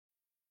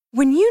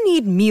When you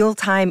need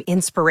mealtime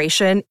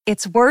inspiration,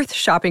 it's worth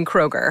shopping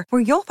Kroger,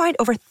 where you'll find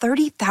over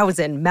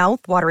 30,000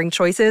 mouth-watering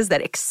choices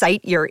that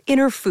excite your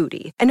inner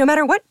foodie. And no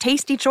matter what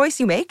tasty choice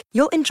you make,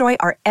 you'll enjoy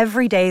our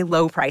everyday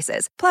low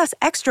prices, plus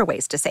extra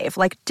ways to save,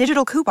 like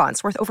digital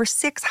coupons worth over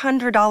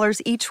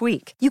 $600 each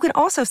week. You can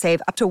also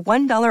save up to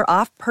 $1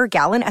 off per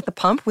gallon at the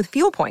pump with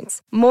fuel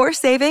points. More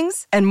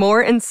savings and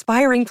more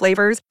inspiring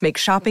flavors make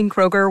shopping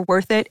Kroger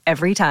worth it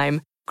every time.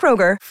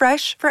 Kroger,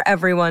 fresh for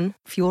everyone.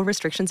 Fuel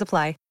restrictions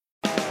apply.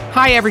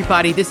 Hi,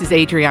 everybody. This is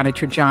Adriana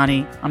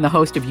Trajani. I'm the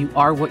host of You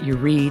Are What You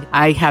Read.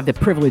 I have the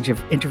privilege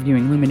of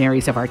interviewing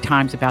luminaries of our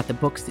times about the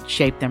books that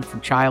shaped them from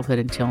childhood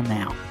until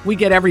now. We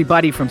get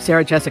everybody from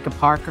Sarah Jessica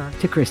Parker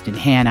to Kristen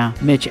Hanna,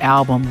 Mitch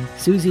Albom,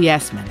 Susie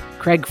Essman,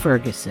 Craig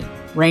Ferguson,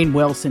 Rainn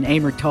Wilson,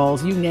 Amor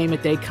Tolls, you name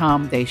it, they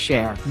come, they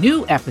share.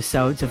 New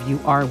episodes of You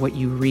Are What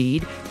You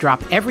Read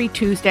drop every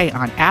Tuesday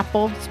on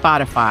Apple,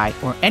 Spotify,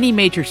 or any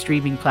major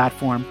streaming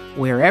platform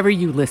wherever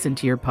you listen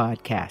to your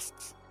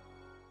podcasts.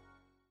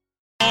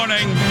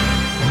 Morning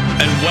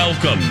and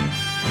welcome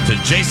to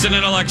Jason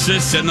and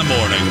Alexis in the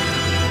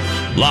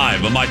morning,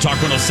 live on My Talk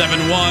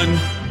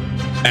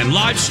 107.1 and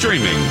live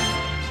streaming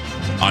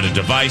on a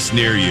device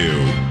near you.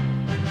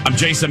 I'm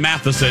Jason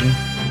Matheson,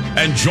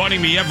 and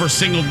joining me every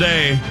single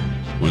day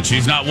when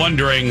she's not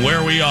wondering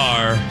where we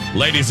are,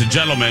 ladies and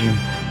gentlemen,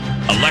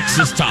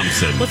 Alexis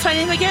Thompson. What's my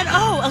name again?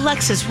 Oh,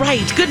 Alexis,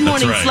 right. Good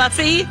morning, right.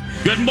 Fluffy.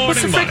 Good morning,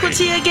 What's the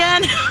frequency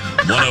again?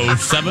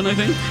 107, I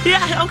think?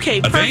 Yeah,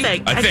 okay,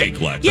 perfect. I think,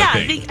 Lex. Yeah,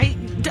 I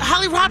think.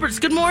 Holly Roberts,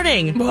 good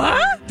morning.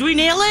 What? Do we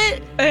nail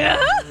it?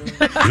 Yeah.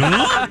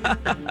 Huh?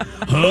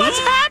 What's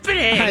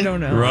happening? I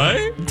don't know.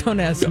 Right? Don't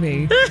ask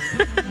me.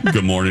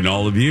 Good morning,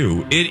 all of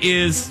you. It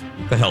is,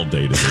 what the hell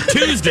date is it?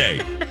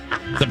 Tuesday,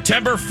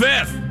 September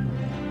 5th,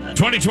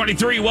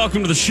 2023.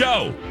 Welcome to the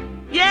show.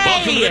 Yay!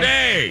 Welcome to the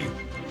day.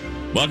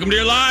 Welcome to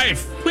your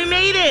life. We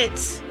made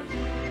it.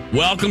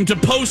 Welcome to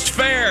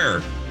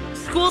post-fair.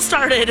 School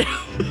started.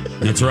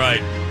 That's right.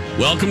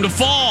 Welcome to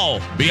fall,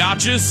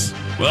 biatches.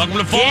 Welcome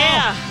to fall.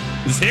 Yeah.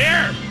 It's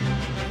here.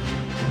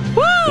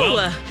 Woo!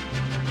 Well,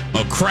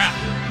 oh, crap.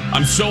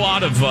 I'm so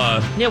out of...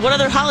 Yeah, what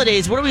other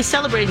holidays? What are we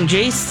celebrating,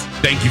 Jace?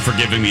 Thank you for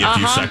giving me a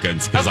few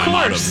seconds, because I'm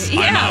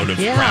out of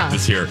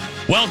practice here.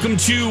 Welcome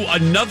to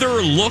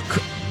another Look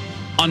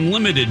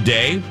Unlimited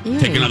Day.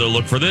 Take another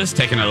look for this.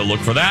 Take another look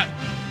for that.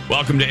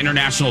 Welcome to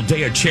International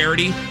Day of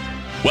Charity.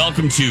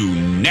 Welcome to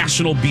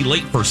National Be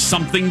Late for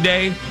Something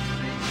Day.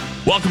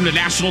 Welcome to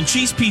National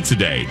Cheese Pizza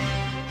Day.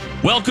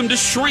 Welcome to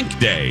Shrink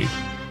Day.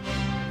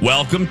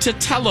 Welcome to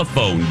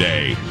Telephone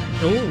Day.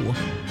 Ooh.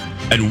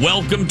 And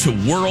welcome to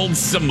World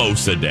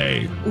Samosa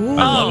Day. Ooh.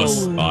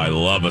 I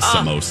love a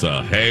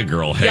samosa. Hey,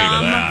 girl. Hey Yum.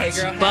 to that.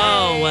 Hey, girl.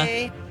 Bo.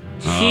 Hey.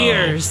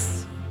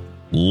 Cheers.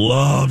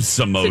 Love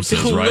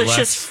samosas, right, Delicious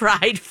Lex?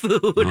 fried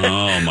food.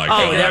 Oh, my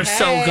God. Oh, they're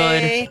so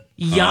good.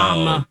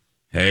 Yum. Oh,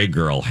 hey,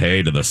 girl.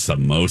 Hey to the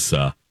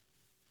samosa.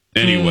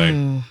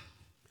 Anyway.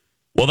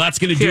 Well, that's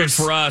going to do it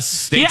for us.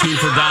 Stay tuned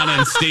for Donna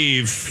and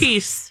Steve.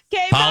 Peace.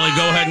 Okay, Holly,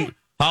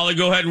 bye.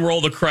 go ahead and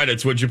roll the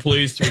credits, would you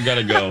please? We got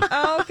to go.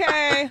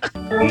 Okay.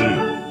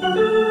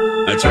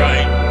 That's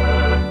right.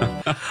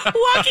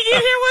 Walking in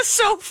here was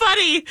so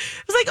funny. I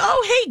was like,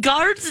 oh, hey,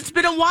 guards, it's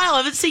been a while. I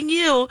haven't seen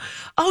you.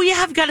 Oh, yeah,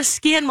 I've got to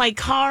scan my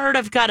card.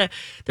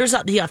 There's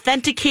the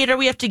authenticator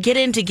we have to get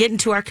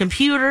into our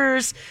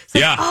computers. It's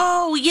like,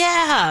 oh,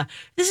 yeah,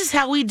 this is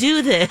how we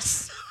do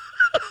this.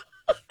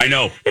 I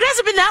know. It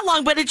hasn't been that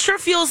long, but it sure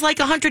feels like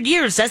 100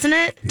 years, doesn't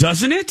it?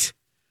 Doesn't it?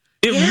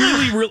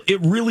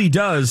 It really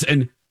does.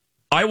 And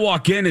I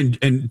walk in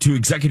and to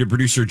executive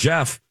producer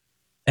Jeff,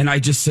 and I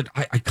just said,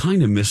 I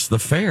kind of miss the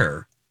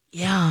fair.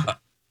 Yeah.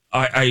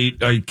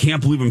 I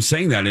can't believe I'm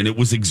saying that. And it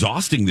was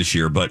exhausting this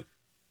year, but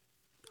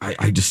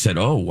I just said,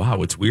 oh,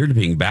 wow, it's weird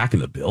being back in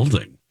the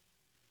building.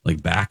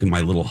 Like back in my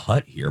little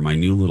hut here, my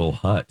new little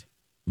hut.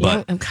 But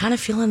yeah, I'm kind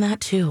of feeling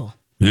that too.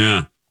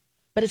 Yeah.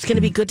 But it's going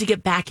to be good to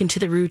get back into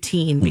the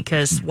routine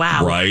because,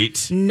 wow,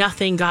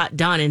 nothing got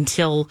done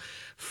until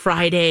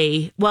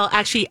Friday. Well,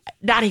 actually,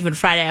 not even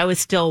Friday. I was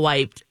still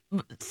wiped.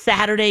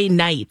 Saturday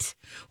night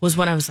was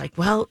when I was like,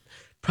 well,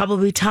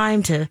 probably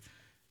time to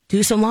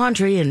do some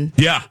laundry and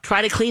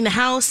try to clean the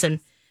house and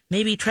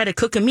maybe try to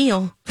cook a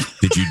meal.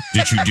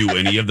 Did you do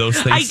any of those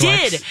things? I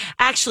did.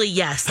 Actually,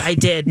 yes, I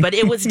did. But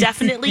it was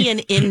definitely an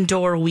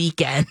indoor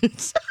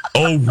weekend.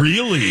 Oh,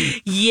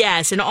 really?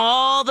 Yes. And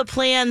all the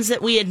plans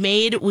that we had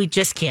made, we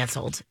just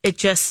canceled. It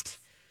just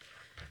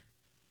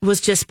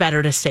was just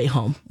better to stay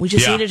home. We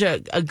just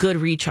needed a good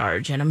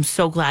recharge. And I'm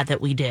so glad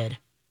that we did.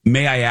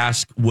 May I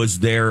ask, was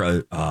there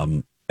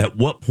at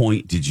what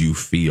point did you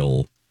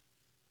feel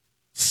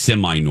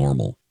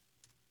semi-normal?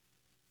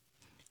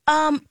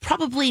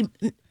 Probably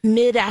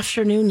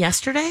mid-afternoon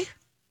yesterday.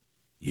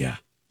 Yeah.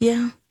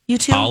 Yeah. You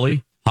too?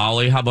 Holly,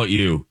 how about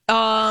you?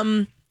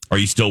 Are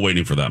you still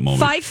waiting for that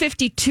moment?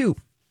 5:52.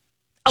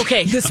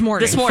 Okay. This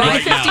morning. This morning.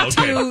 Right now,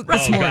 5:52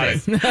 this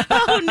morning.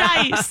 Oh,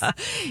 nice.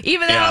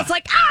 Even though it's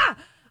like,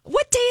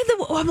 what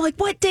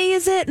day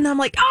is it? And I'm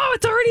like, oh,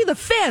 it's already the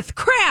 5th.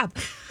 Crap.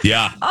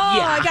 Yeah. Oh,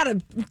 yeah. I got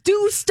to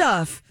do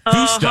stuff.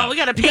 We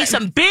got to pay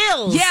some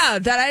bills. Yeah.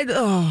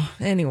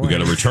 Anyway. We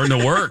got to return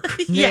to work.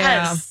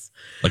 Yes.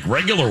 Like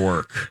regular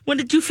work. When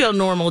did you feel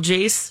normal,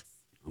 Jace?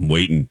 I'm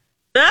waiting.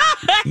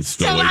 I'm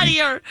still out of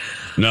here.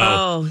 No.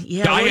 Oh,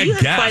 yeah. I had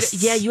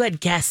guests. You had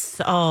guests.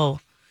 Oh,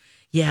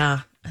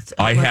 yeah.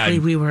 Luckily,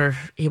 we were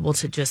able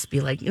to just be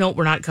like,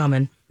 we're not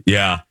coming.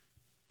 Yeah.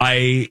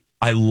 I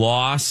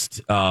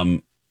lost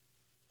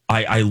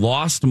I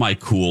lost my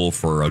cool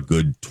for a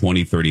good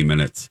 20, 30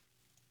 minutes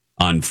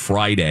on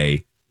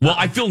Friday. Well,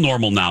 I feel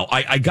normal now.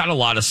 I got a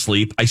lot of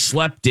sleep. I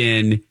slept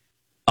in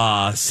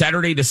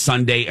Saturday to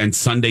Sunday and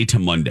Sunday to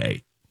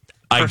Monday.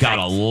 Perfect. I got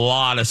a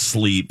lot of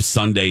sleep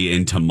Sunday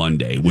into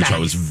Monday, which nice. I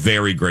was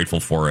very grateful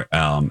for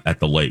at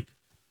the lake.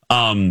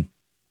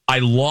 I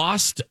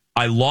lost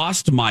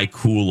my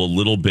cool a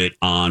little bit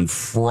on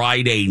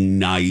Friday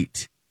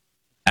night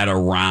at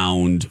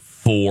around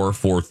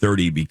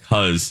 4:30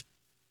 because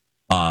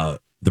the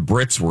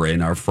Brits were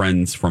in, our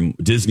friends from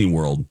Disney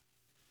World,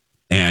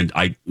 and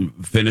I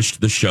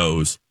finished the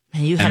shows.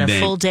 And you had a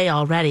full day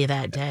already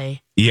that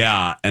day.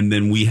 Yeah, and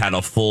then we had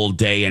a full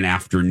day and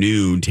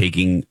afternoon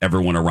taking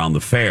everyone around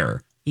the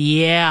fair.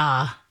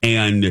 Yeah.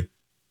 And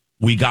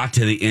we got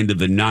to the end of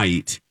the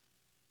night,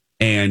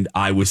 and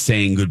I was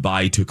saying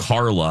goodbye to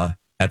Carla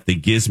at the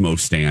Gizmo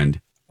stand,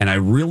 and I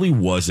really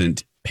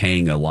wasn't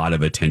paying a lot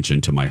of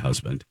attention to my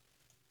husband.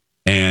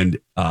 And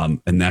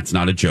that's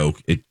not a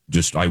joke. It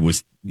just, I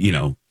was,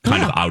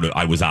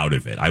 I was out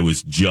of it. I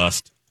was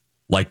just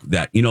like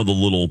that, the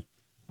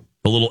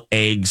little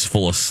eggs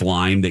full of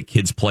slime that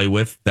kids play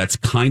with. That's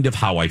kind of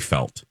how I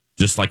felt.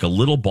 Just like a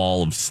little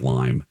ball of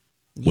slime.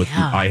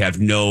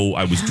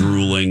 I was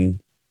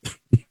drooling.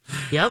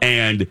 Yep.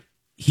 And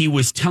he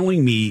was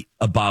telling me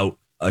about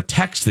a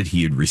text that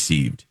he had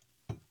received.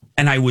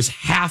 And I was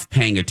half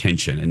paying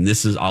attention. And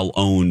I'll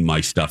own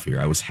my stuff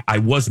here. I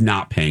was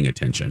not paying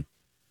attention.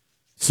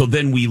 So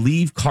then we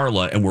leave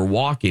Carla and we're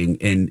walking,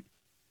 and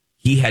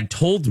he had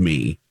told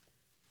me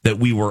that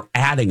we were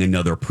adding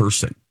another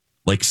person.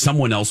 Like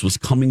someone else was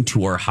coming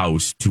to our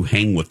house to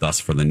hang with us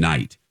for the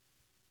night.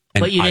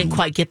 And but you didn't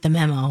quite get the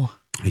memo.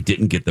 I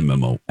didn't get the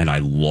memo, and I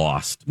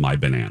lost my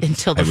bananas.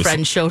 Until the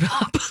friend showed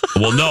up.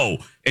 Well, no,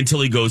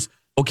 until he goes,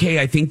 okay,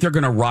 I think they're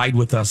going to ride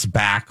with us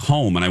back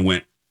home. And I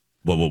went,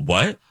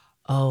 what?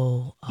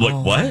 Oh.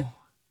 Like, what?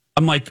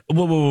 I'm like,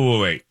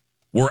 wait.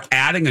 We're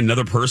adding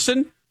another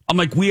person? I'm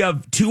like, we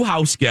have 2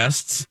 house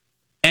guests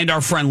and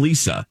our friend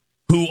Lisa,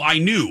 who I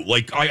knew.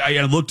 Like,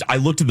 I looked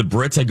at the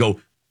Brits. I go,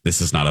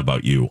 this is not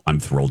about you. I'm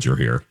thrilled you're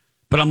here.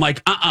 But I'm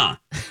like,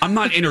 I'm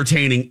not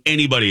entertaining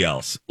anybody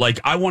else. Like,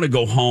 I want to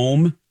go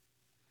home,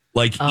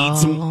 like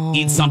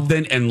eat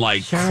something and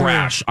like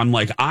crash. I'm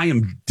like, I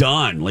am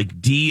done.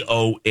 Like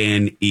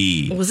DONE.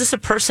 Was this a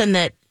person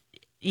that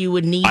you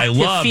would need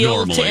to feel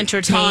normally to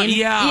entertain?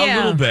 Yeah, a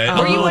little bit.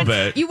 A little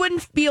bit. You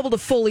wouldn't be able to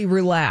fully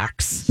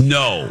relax.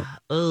 No.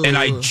 And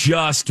I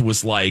just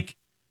was like,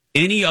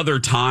 any other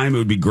time it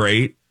would be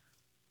great.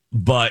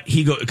 But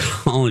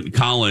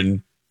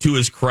Colin, to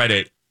his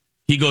credit,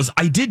 he goes,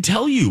 I did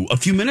tell you a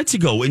few minutes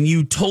ago, and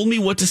you told me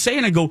what to say.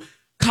 And I go,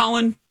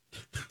 Colin,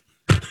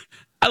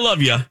 I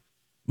love you,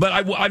 but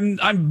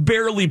I'm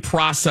barely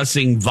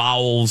processing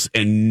vowels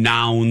and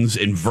nouns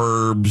and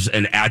verbs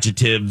and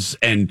adjectives.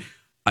 And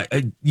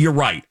you're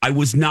right. I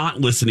was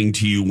not listening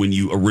to you when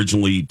you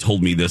originally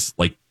told me this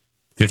like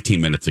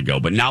 15 minutes ago.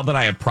 But now that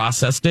I have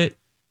processed it,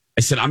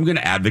 I said, I'm going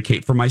to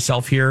advocate for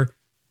myself here.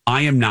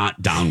 I am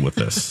not down with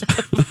this.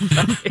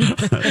 You're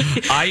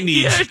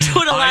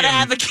doing a lot of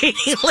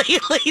advocating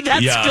lately.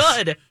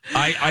 That's good.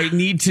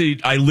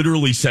 I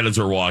literally said as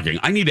we're walking,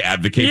 I need to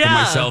advocate for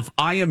myself.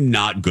 I am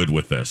not good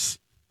with this.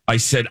 I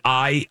said,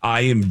 I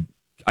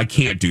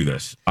can't do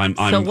this.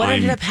 So what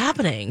ended up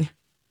happening?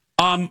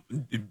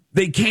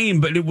 They came,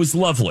 but it was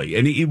lovely.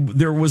 And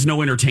there was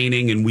no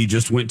entertaining. And we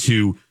just went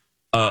to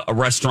a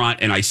restaurant,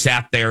 and I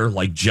sat there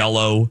like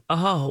Jell-O.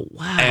 Oh,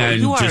 wow.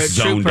 And you are just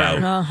a zoned trooper.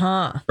 out.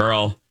 Uh-huh.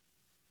 Girl.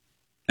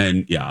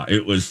 And yeah,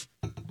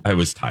 I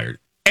was tired.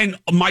 And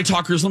my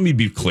talkers, let me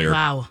be clear.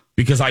 Wow.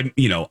 Because I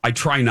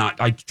try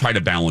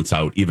to balance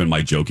out even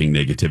my joking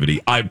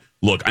negativity.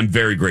 I'm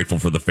very grateful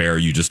for the fair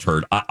you just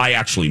heard. I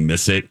actually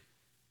miss it.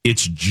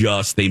 It's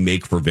just they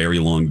make for very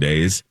long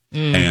days.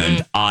 Mm-hmm.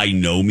 And I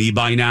know me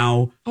by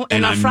now. Oh,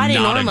 and I'm Friday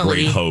not a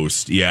great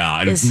host. Yeah.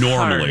 And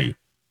normally. Hard.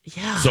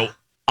 Yeah. So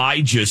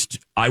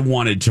I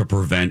wanted to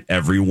prevent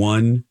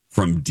everyone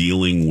from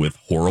dealing with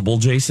horrible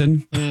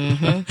Jason,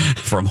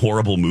 from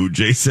horrible mood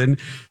Jason.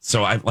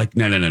 So I'm like,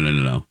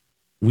 no.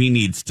 We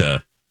needs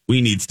to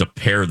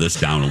pare this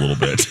down a little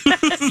bit.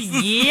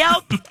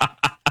 Yep.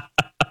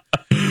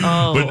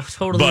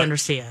 Totally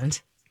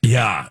understand.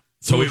 Yeah.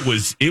 So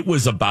it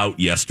was about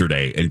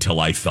yesterday until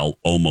I felt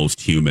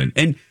almost human.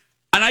 And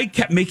I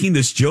kept making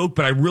this joke,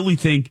 but I really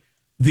think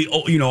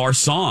our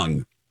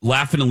song,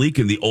 Laughing and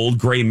Leaking, the old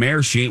gray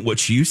mare, she ain't what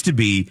she used to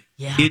be.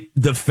 Yeah.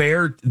 The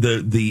fair,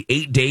 the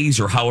 8 days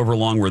or however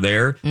long we're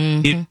there,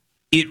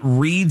 it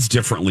reads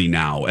differently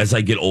now as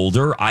I get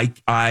older. I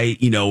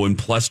and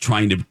plus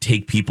trying to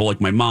take people like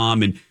my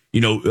mom and,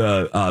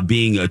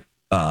 being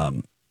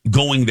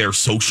going there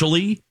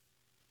socially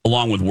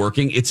along with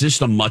working. It's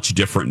just a much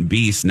different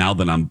beast now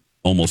that I'm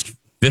almost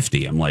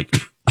 50. I'm like,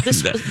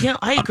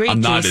 I agree. I'm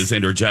not as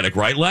energetic,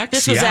 right, Lex?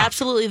 This was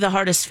absolutely the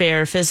hardest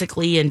fair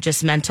physically and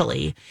just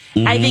mentally.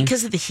 Mm-hmm. I think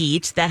because of the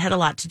heat, that had a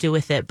lot to do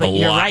with it. But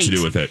you're right. To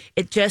do with it.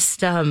 It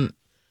just,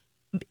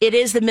 it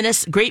is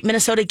the great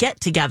Minnesota get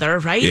together,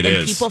 right? It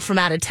is. People from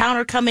out of town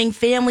are coming,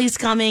 families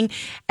coming.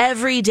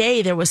 Every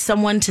day there was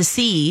someone to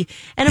see.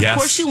 And of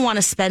course you want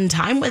to spend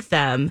time with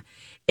them.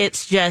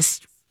 It's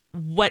just,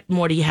 what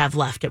more do you have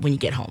left when you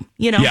get home?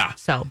 Yeah.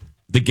 So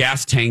the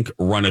gas tank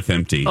runneth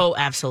empty. Oh,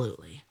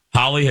 absolutely.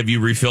 Holly, have you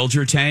refilled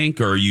your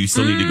tank, or you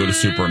still need to go to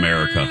Super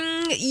America?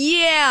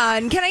 Yeah,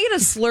 and can I get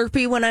a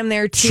Slurpee when I'm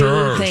there too?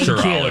 Sure, Thank you.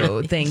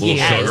 Holly. Thank you.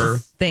 Sugar.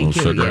 Thank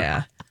you. Sugar.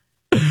 Yeah.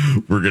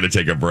 We're going to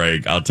take a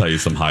break. I'll tell you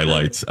some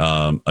highlights.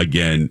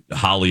 Again,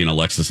 Holly and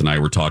Alexis and I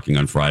were talking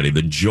on Friday.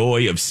 The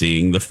joy of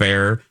seeing the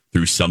fair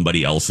through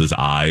somebody else's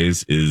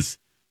eyes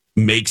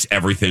makes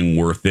everything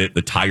worth it.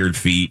 The tired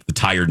feet, the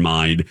tired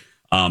mind.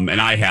 And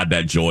I had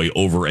that joy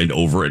over and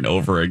over and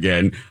over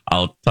again.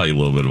 I'll tell you a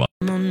little bit about it.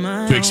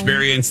 To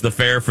experience the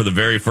fair for the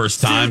very first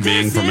time,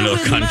 being from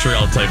another country,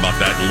 I'll tell you about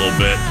that in a little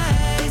bit.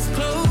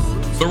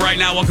 But right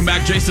now, welcome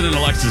back, Jason and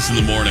Alexis in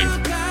the morning.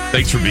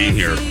 Thanks for being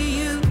here.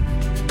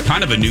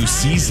 Kind of a new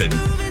season,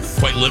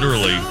 quite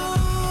literally.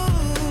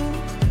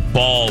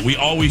 Fall. We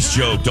always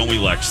joke, don't we,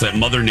 Lex, that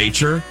Mother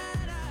Nature,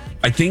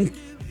 I think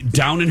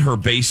down in her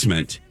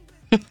basement,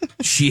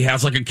 she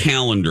has like a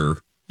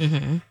calendar.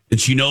 Mm-hmm. And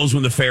she knows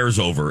when the fair's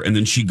over. And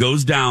then she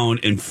goes down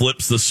and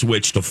flips the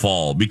switch to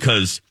fall,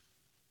 because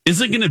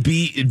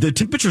the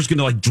temperature's going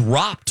to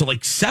drop to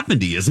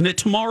 70, isn't it,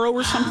 tomorrow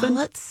or something?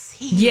 Let's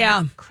see.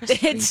 Yeah.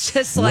 It's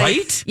just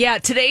right? Yeah,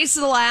 today's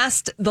the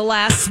last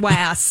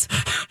swass.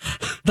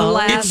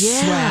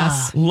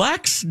 Swass.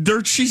 Lex,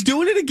 she's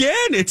doing it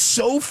again. It's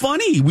so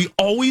funny. We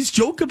always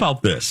joke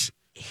about this.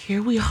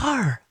 Here we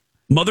are.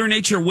 Mother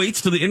Nature waits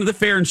till the end of the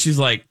fair and she's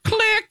like,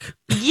 click.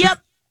 Yep.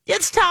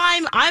 It's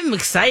time. I'm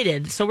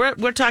excited. So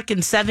we're talking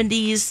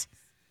 70s.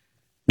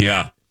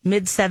 Yeah.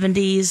 Mid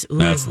 70s. Ooh,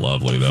 that's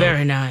lovely, though.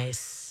 Very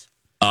nice.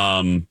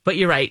 But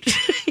you're right.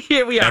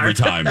 Here we are. Every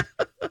time.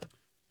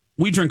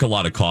 We drink a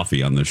lot of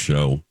coffee on this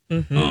show.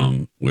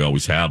 Mm-hmm. We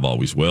always have,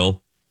 always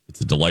will.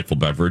 It's a delightful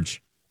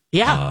beverage.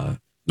 Yeah.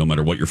 No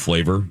matter what your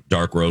flavor,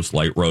 dark roast,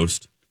 light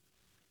roast,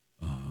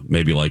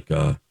 maybe like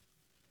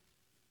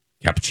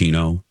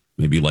cappuccino,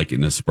 maybe like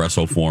in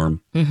espresso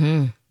form.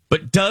 Mm-hmm.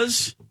 But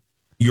does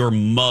your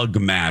mug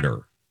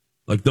matter?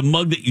 Like the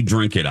mug that you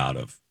drink it out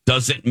of,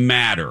 does it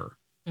matter?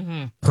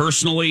 Mm-hmm.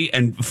 Personally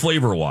and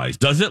flavor-wise,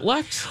 does it,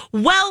 Lex?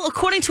 Well,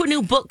 according to a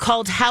new book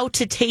called How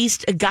to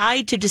Taste, a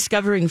guide to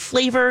discovering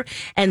flavor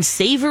and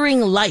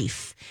savoring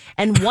life.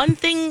 And one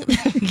thing,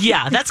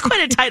 yeah, that's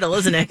quite a title,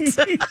 isn't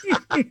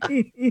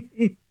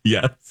it?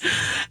 Yes.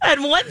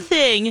 And one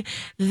thing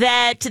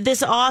that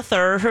this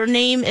author, her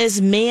name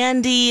is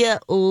Mandy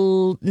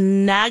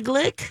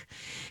Naglick,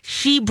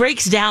 she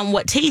breaks down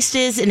what taste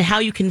is and how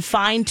you can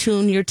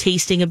fine-tune your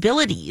tasting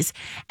abilities.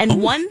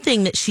 And one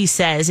thing that she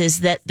says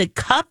is that the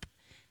cup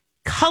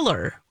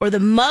color or the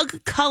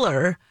mug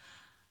color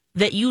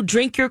that you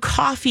drink your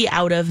coffee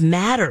out of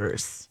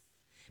matters,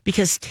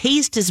 because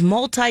taste is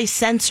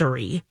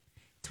multi-sensory.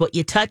 It's what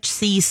you touch,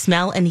 see,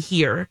 smell, and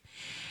hear.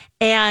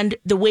 And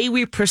the way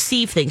we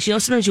perceive things.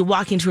 Sometimes you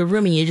walk into a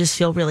room and you just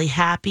feel really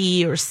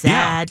happy or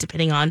sad,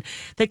 depending on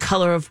the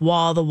color of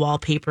the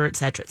wallpaper, et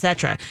cetera, et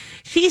cetera.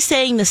 She's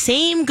saying the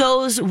same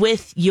goes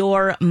with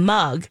your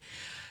mug.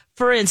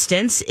 For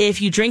instance,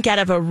 if you drink out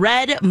of a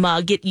red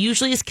mug, it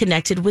usually is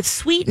connected with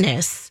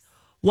sweetness,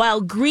 while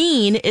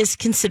green is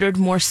considered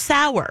more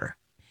sour.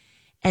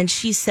 And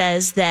she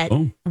says that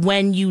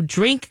when you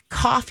drink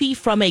coffee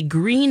from a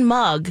green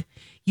mug,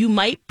 you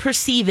might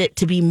perceive it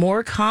to be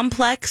more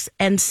complex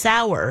and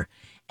sour,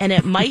 and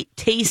it might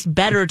taste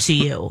better to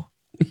you.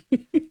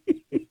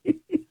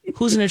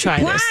 Who's going to try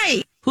this?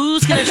 Why?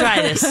 Who's going to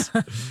try this?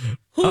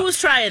 Who's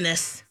trying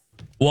this?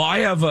 Well, I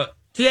have a...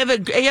 Do you have a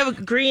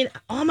green?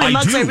 All my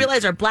mugs, I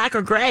realize, are black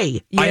or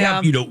gray. Yeah. I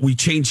have, we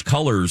change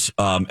colors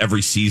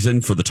every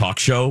season for the talk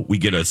show. We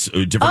get a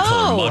different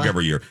color mug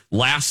every year.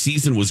 Last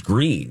season was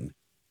green.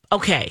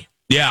 Okay.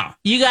 Yeah.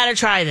 You got to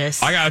try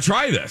this. I got to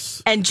try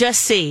this. And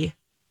just see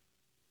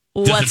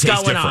what's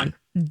going on.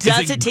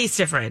 Does it taste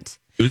different?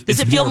 Does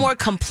it feel more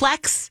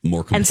complex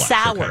and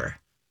sour? Okay.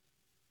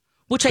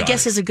 Which I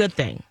guess is a good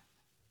thing.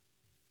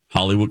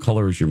 Holly, what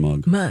color is your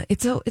mug?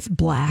 It's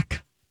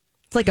black.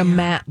 It's like a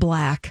matte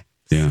black.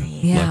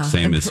 Yeah.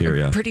 Same as here,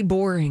 yeah. Pretty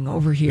boring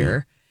over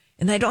here.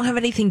 And I don't have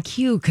anything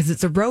cute because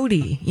it's a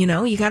roadie.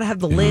 You got to have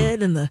the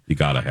lid and the... You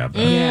got to have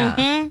that. Yeah.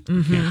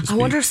 Mm-hmm. I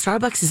wonder if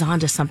Starbucks is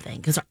onto something,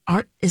 because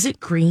is it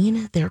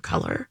green, their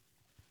color?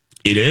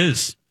 It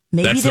is.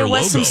 Maybe there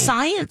was some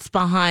science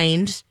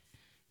behind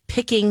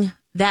picking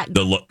that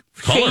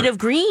shade of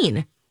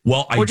green.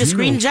 Well, or just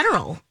green in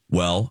general.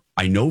 Well,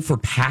 I know for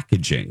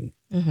packaging,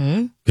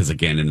 Because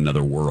again, in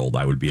another world,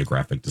 I would be a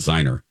graphic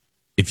designer.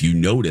 If you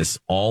notice,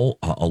 a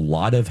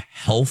lot of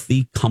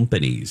healthy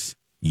companies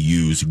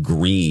use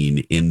green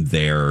in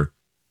their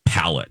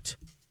palette.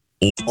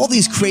 All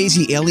these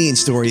crazy alien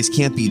stories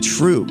can't be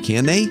true,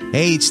 can they?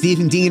 Hey, it's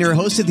Stephen Diener,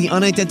 host of the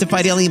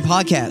Unidentified Alien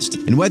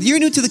Podcast. And whether you're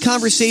new to the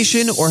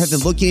conversation or have been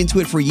looking into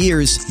it for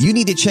years, you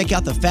need to check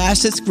out the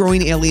fastest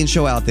growing alien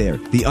show out there,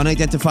 the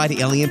Unidentified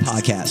Alien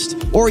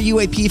Podcast, or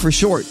UAP for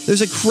short.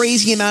 There's a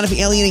crazy amount of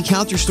alien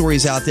encounter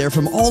stories out there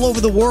from all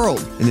over the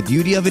world. And the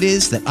beauty of it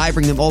is that I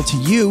bring them all to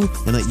you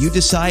and let you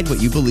decide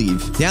what you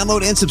believe.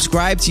 Download and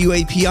subscribe to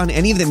UAP on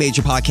any of the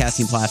major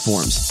podcasting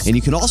platforms. And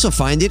you can also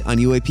find it on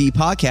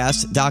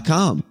UAPpodcast.com.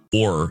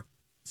 Or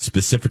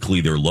specifically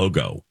their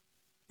logo.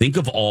 Think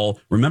of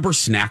remember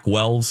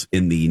Snackwells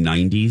in the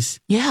 90s?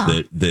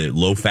 Yeah. The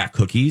low-fat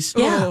cookies?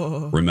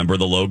 Yeah. Remember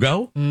the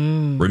logo?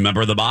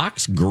 Remember the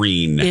box?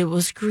 Green. It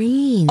was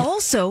green.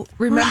 Also,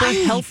 remember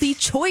Healthy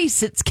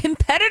Choice. It's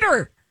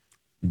competitor.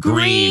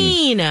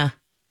 Green.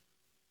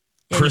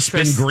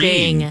 Crispin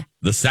Green.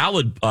 The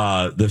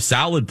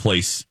salad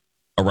place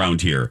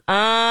around here.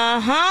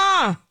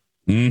 Uh-huh.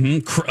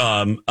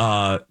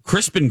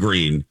 Crispin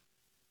Green.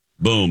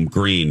 Boom,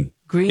 green.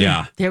 Green.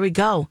 Yeah. There we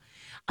go.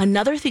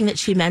 Another thing that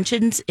she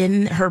mentions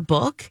in her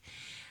book,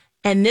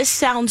 and this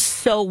sounds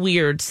so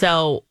weird,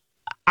 so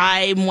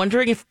I'm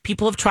wondering if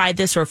people have tried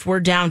this or if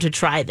we're down to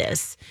try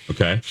this.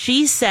 Okay.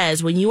 She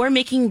says when you are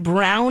making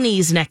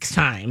brownies next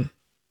time.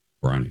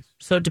 Brownies.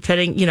 So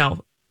depending,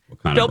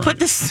 what kind don't of put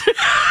this.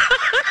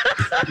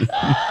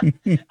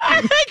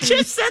 I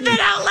just said that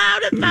out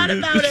loud and thought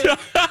about it.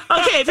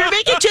 Okay, if you're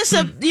making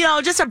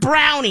just a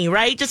brownie,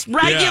 right? Just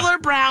regular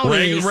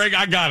brownies.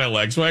 I got it,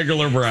 Lex.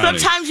 Regular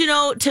brownies. Sometimes,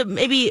 to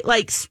maybe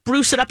like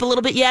spruce it up a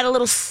little bit, you add a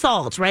little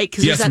salt, right?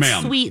 Because there's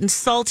that sweet and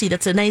salty.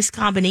 That's a nice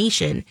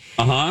combination.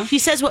 Uh-huh. She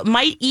says what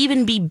might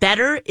even be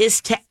better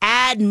is to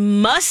add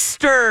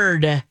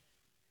mustard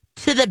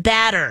to the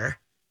batter.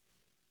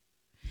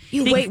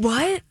 Wait,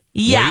 what?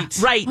 Yeah,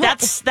 right.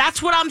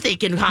 That's what I'm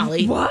thinking,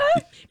 Holly. What?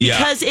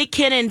 Because it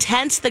can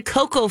enhance the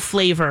cocoa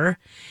flavor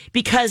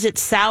because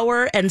it's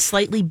sour and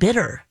slightly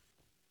bitter.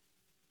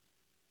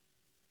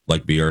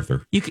 Like B.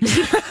 Arthur. You can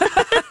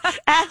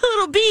add a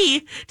little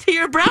B to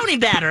your brownie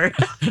batter.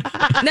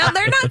 Now,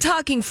 they're not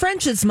talking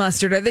French's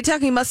mustard. Are they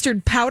talking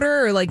mustard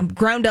powder or like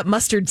ground up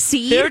mustard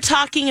seed? They're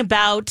talking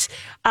about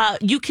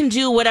you can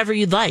do whatever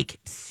you'd like.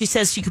 She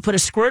says you could put a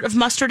squirt of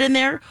mustard in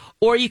there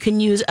or you can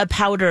use a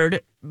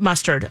powdered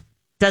mustard.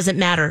 Doesn't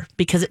matter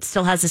because it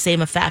still has the same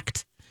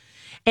effect.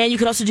 And you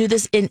could also do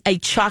this in a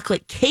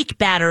chocolate cake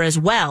batter as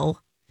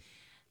well.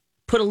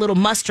 Put a little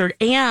mustard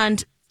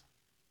and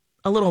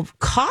a little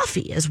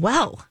coffee as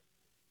well.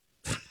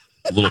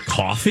 A little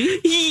coffee?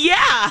 Yeah,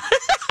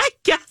 I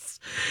guess.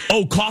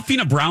 Oh, coffee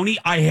and a brownie?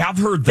 I have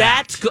heard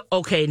that. That's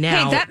okay,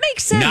 now. Hey, that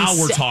makes sense. Now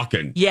we're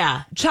talking.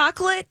 Yeah.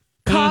 Chocolate,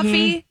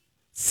 coffee,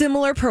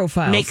 similar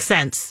profiles. Makes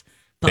sense.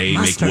 But they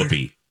mustard, make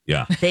whoopee.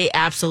 Yeah. They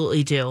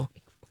absolutely do.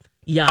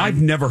 Yum.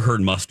 I've never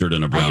heard mustard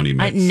in a brownie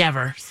mix.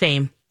 Never.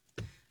 Same.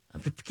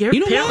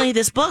 Apparently,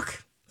 this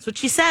book, that's what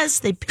she says.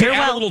 They pair add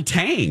well. a little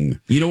tang.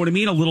 You know what I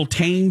mean? A little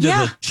tang to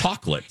the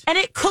chocolate. And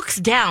it cooks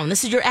down.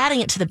 You're adding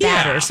it to the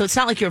batter. So it's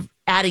not like you're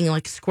adding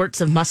like squirts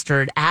of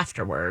mustard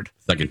afterward.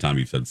 Second time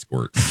you've said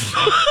squirt.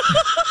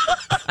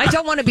 I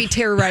don't want to be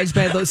terrorized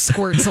by those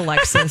squirts,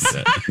 Alexis.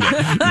 Who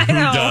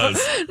does?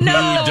 No.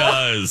 Who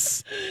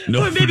does?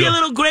 No, or maybe a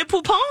little Grey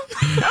Poupon?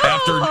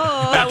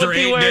 After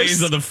 8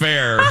 days of the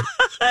fair,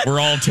 we're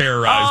all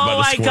terrorized by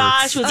the squirts. Oh, my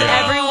gosh. Was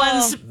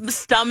everyone's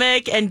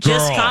stomach and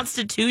just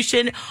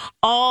constitution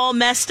all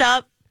messed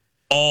up?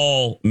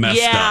 All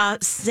messed up. Yeah,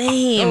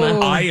 same.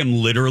 I am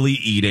literally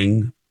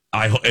eating.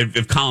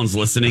 If Colin's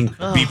listening,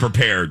 be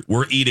prepared.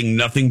 We're eating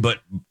nothing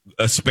but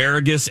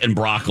asparagus and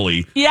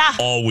broccoli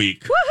all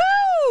week. Woohoo!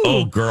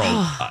 Oh,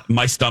 girl.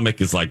 My stomach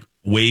is like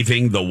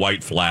waving the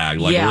white flag.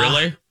 Like,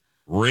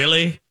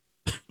 really?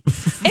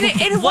 And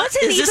it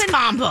wasn't is even this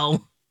combo.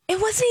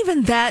 It wasn't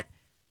even that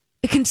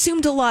it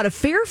consumed a lot of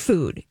fair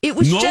food. It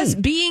was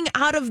just being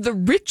out of the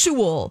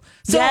ritual.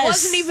 So it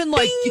wasn't even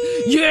like,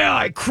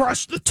 I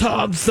crushed the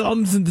Tom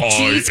Thumbs and the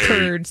cheese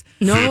curds.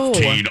 No.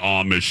 15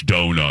 Amish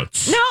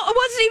donuts. No, it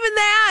wasn't even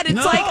that.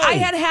 It's like I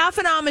had half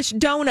an Amish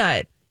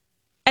donut.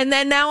 And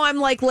then now I'm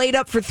like laid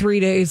up for 3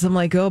 days. I'm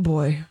like, oh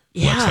boy.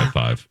 Yeah. Lex high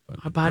five.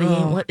 Our body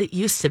ain't what it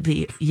used to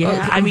be.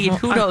 Yeah. I mean,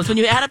 who knows? When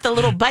you add up the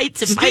little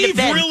bites, it might have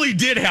been. Steve really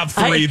did have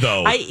 3,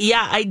 though.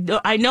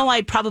 I know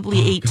I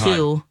probably ate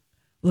 2.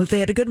 Look, they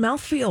had a good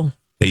mouthfeel.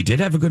 They did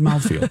have a good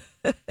mouthfeel.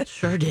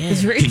 Sure did. It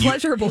was very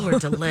pleasurable. They were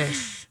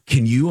delish.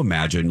 Can you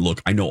imagine?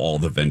 Look, I know all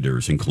the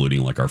vendors,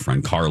 including like our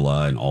friend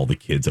Carla and all the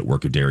kids that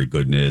work at Dairy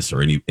Goodness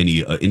or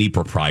any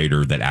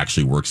proprietor that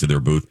actually works at their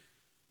booth.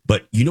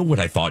 But you know what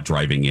I thought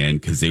driving in?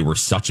 Because they were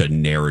such a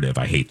narrative.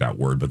 I hate that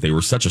word, but they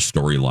were such a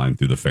storyline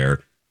through the fair.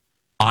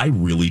 I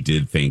really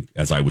did think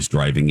as I was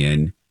driving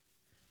in,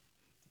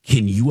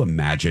 can you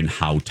imagine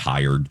how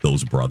tired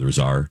those brothers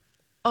are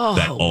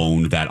that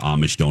own that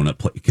Amish donut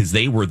place? Because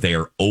they were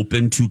there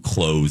open to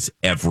close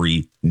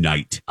every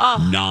night,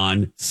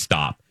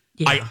 nonstop.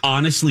 I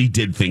honestly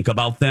did think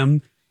about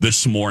them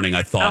this morning.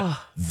 I thought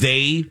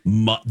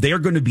they're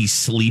going to be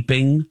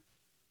sleeping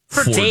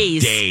for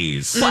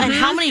days. Well, and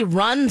how many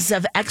runs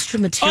of extra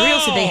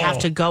materials do they have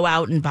to go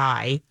out and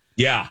buy?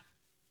 Yeah.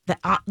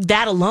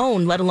 That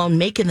alone, let alone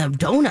making them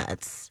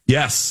donuts.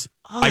 Yes.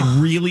 I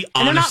really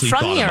honestly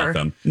thought about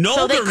them. No,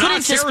 so they're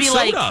not. Just Sarasota. Be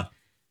like,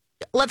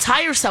 let's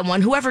hire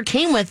someone. Whoever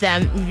came with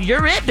them,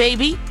 you're it,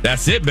 baby.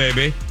 That's it,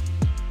 baby.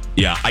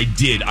 Yeah, I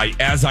did.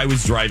 As I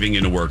was driving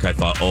into work, I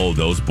thought, oh,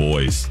 those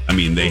boys. I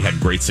mean, they had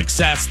great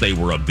success. They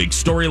were a big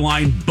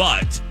storyline,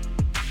 but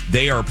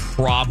they are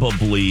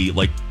probably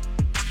like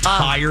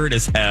tired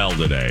as hell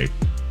today.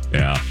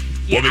 Yeah.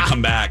 When we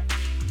come back,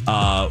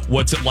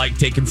 what's it like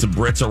taking some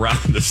Brits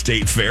around the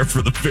state fair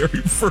for the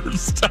very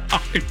first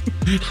time?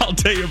 I'll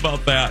tell you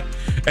about that.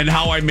 And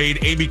how I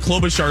made Amy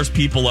Klobuchar's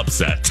people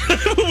upset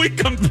when we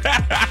come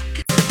back.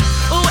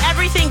 Oh,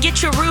 everything.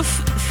 Get your roof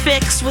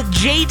fixed with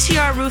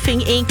JTR Roofing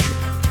Inc.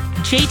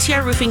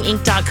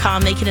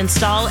 JTRRoofingInc.com. They can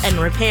install and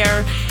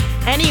repair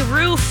any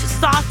roof,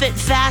 soffit,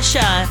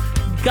 fascia,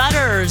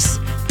 gutters,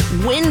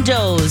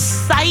 windows,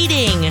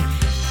 siding,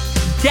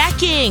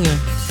 decking.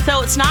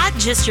 So it's not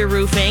just your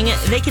roofing.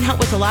 They can help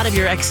with a lot of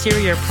your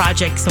exterior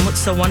projects. And what's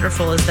so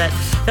wonderful is that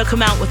they'll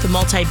come out with a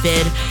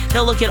multi-bid.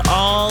 They'll look at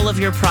all of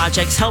your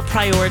projects, help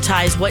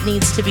prioritize what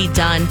needs to be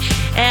done.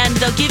 And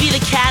they'll give you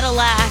the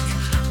Cadillac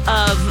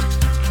of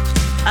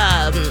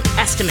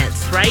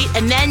estimates, right?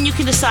 And then you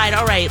can decide,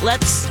 all right,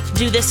 let's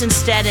do this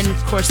instead. And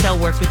of course, they'll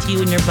work with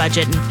you and your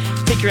budget and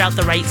figure out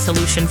the right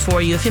solution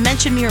for you. If you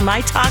mention me or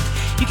My Talk,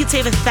 you can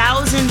save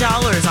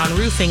 $1,000 on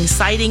roofing,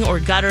 siding, or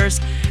gutters.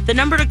 The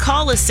number to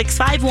call is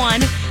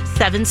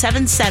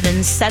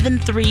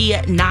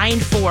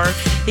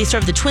 651-777-7394. They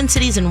serve the Twin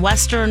Cities in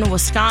Western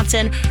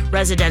Wisconsin,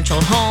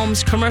 residential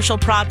homes, commercial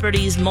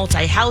properties,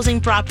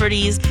 multi-housing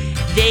properties.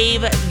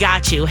 They've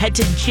got you. Head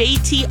to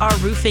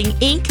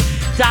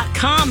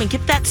JTRRoofingInc.com and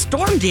get that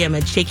storm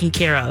damage taken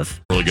care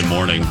of. Really good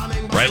morning.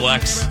 Right,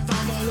 Lex?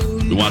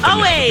 We want them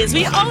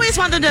We always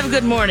want them to have a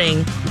good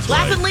morning.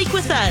 Laugh and leak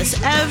with us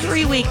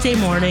every weekday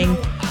morning.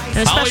 And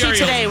especially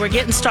today, we're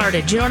getting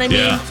started. Do you know what I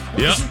mean?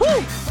 Yeah.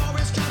 Woo.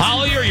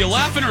 Holly, are you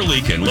laughing or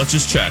leaking? Let's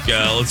just check.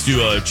 Let's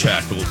do a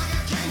check. A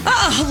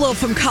little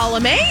from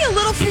column A, a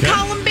little from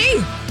column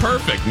B.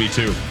 Perfect. Me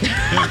too.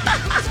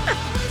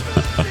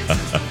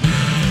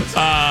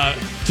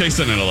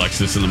 Jason and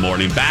Alexis in the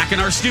morning. Back in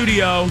our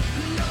studio.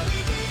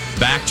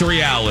 Back to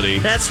reality.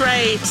 That's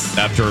right.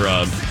 After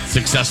a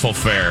successful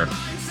fair.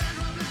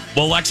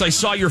 Well, Lex, I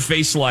saw your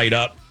face light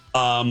up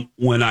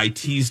when I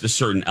teased a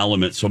certain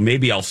element, so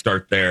maybe I'll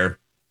start there.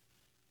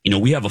 You know,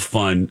 we have a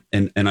fun,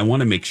 and I want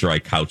to make sure I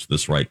couch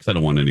this right because I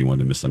don't want anyone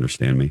to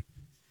misunderstand me.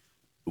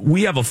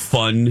 We have a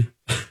fun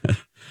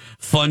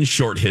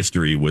short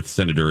history with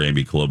Senator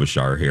Amy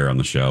Klobuchar here on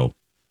the show.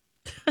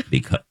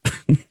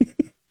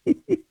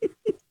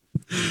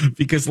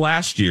 Because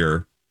last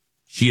year,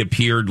 she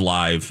appeared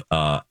live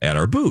at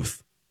our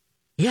booth.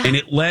 Yeah. And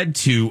it led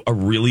to a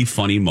really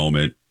funny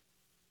moment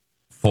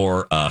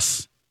for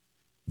us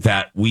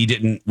that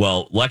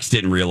Lex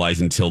didn't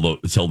realize until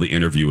the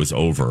interview was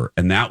over.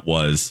 And that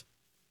was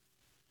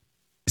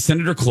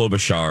Senator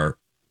Klobuchar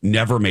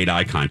never made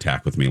eye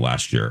contact with me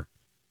last year.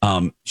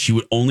 She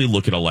would only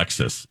look at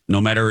Alexis.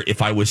 No matter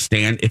if I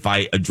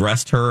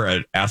addressed her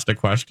and asked a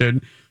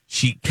question,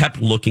 she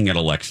kept looking at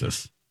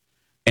Alexis.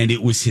 And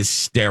it was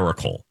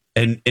hysterical.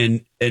 And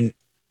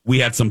we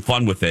had some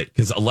fun with it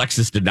because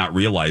Alexis did not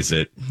realize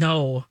it.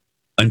 No.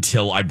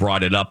 Until I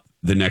brought it up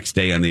the next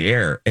day on the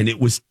air. And it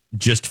was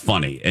just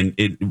funny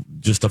and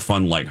just a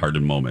fun,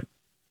 lighthearted moment.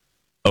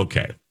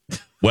 Okay.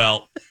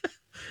 Well,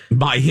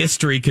 my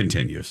history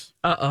continues.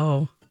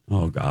 Uh-oh.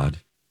 Oh, God.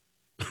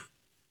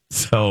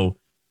 So,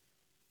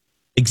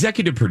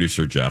 executive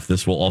producer Jeff,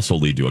 this will also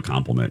lead to a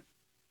compliment,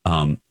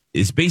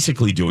 is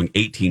basically doing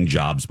 18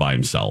 jobs by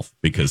himself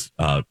because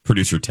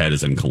producer Ted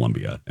is in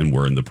Colombia and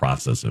we're in the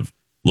process of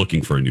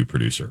looking for a new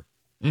producer.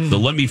 So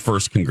let me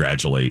first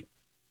congratulate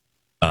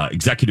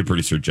executive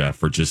producer Jeff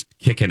for just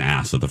kicking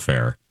ass at the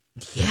fair.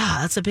 Yeah,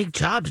 that's a big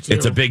job to do.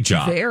 It's a big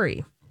job.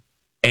 Very.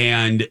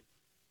 And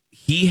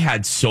he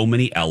had so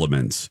many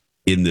elements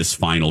in this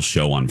final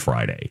show on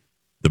Friday.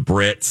 The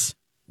Brits,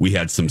 we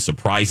had some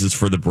surprises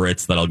for the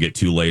Brits that I'll get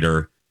to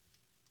later.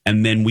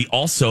 And then we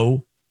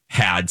also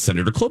had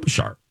Senator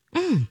Klobuchar.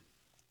 And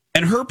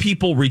her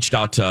people reached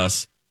out to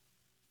us.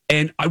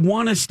 And I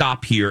want to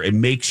stop here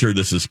and make sure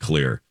this is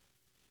clear.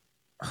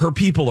 Her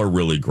people are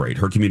really great,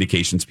 her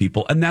communications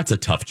people, and that's a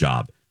tough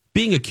job.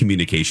 Being a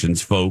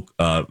communications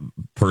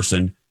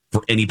person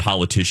for any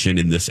politician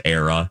in this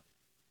era,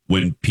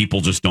 when people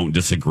just don't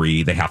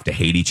disagree, they have to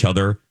hate each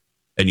other,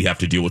 and you have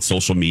to deal with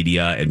social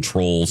media and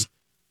trolls.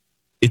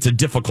 It's a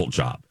difficult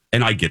job,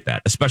 and I get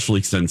that,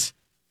 especially since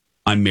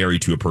I'm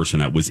married to a person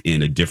that was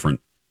in a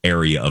different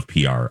area of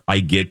PR.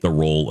 I get the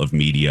role of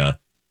media,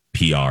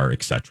 PR,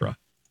 etc.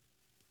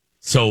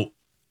 So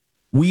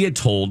we had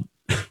told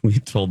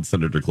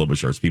Senator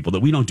Klobuchar's people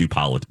that we don't do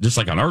politics. Just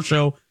like on our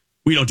show,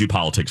 we don't do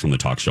politics on the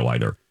talk show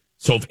either.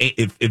 So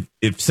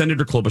if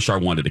Senator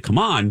Klobuchar wanted to come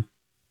on,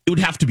 it would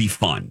have to be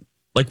fun.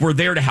 Like, we're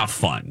there to have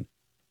fun.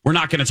 We're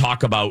not going to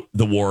talk about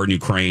the war in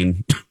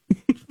Ukraine.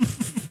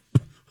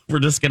 We're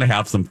just going to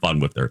have some fun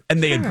with her.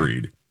 And they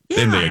agreed.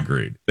 Yeah. And they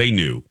agreed. They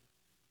knew.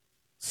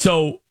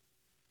 So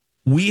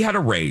we had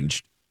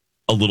arranged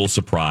a little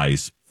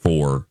surprise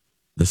for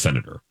the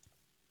senator.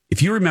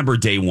 If you remember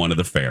day one of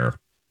the fair,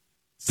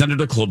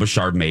 Senator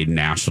Klobuchar made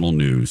national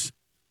news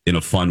in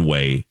a fun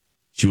way.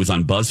 She was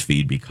on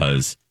BuzzFeed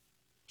because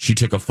she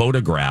took a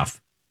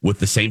photograph with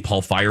the St.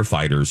 Paul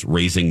firefighters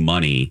raising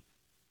money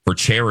for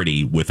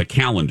charity with a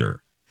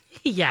calendar.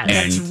 Yes,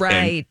 that's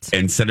right.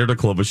 And Senator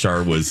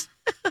Klobuchar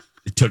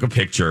took a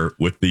picture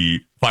with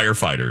the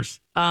firefighters.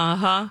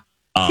 Uh-huh.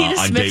 Peter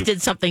Smith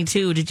did something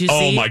too. Did you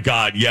see? Oh my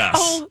God, yes.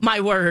 Oh my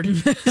word.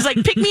 He's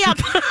like, pick me up.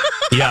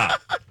 Yeah.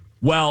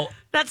 Well,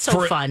 that's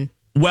so fun.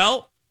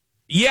 Well,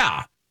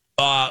 yeah.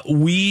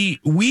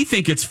 We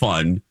think it's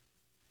fun,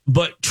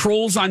 but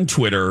trolls on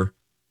Twitter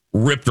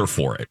ripped her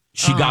for it.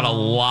 She got a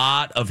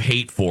lot of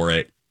hate for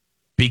it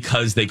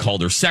because they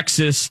called her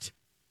sexist.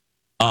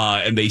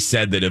 And they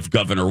said that if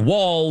Governor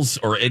Walz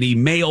or any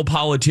male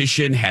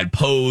politician had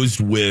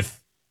posed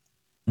with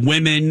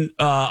women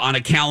on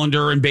a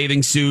calendar in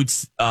bathing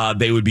suits,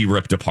 they would be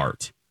ripped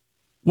apart.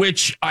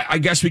 Which I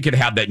guess we could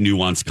have that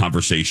nuanced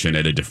conversation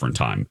at a different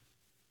time.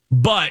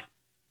 But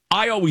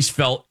I always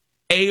felt,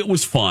 A, it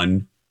was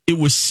fun, it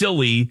was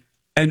silly,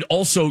 and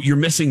also you're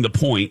missing the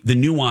point, the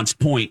nuanced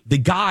point. The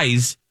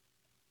guys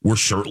were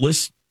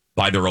shirtless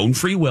by their own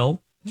free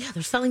will. Yeah,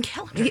 they're selling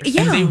calendars.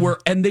 Yeah.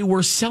 And they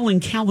were selling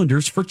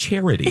calendars for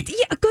charity.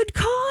 A good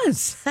cause.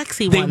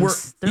 Sexy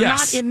ones. They're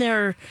not in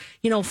their,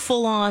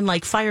 full on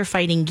like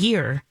firefighting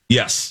gear.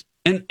 Yes.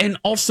 And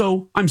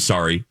also, I'm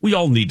sorry, we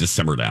all need to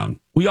simmer down.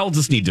 We all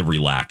just need to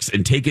relax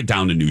and take it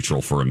down to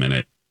neutral for a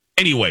minute.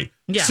 Anyway,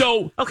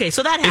 so that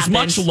happened. As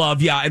much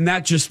love, and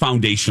that's just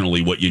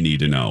foundationally what you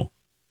need to know.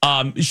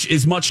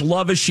 As much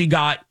love as she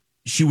got,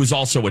 she was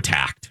also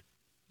attacked.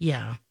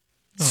 Yeah.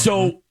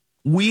 So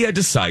we had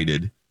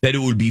decided that it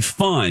would be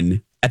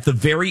fun at the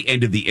very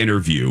end of the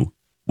interview.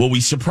 Well, we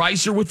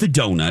surprised her with the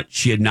donut.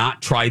 She had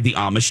not tried the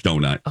Amish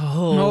donut.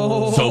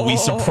 Oh. So we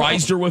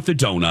surprised her with the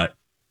donut.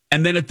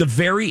 And then at the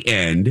very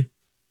end,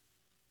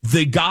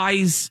 the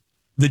guys,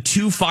 the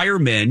two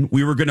firemen,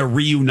 we were going to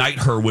reunite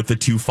her with the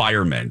two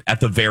firemen at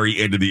the very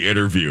end of the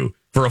interview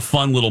for a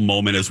fun little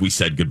moment as we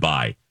said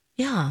goodbye.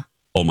 Yeah.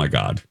 Oh, my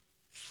God.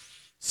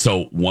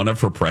 So one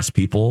of her press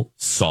people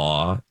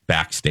saw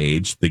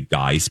backstage the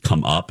guys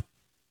come up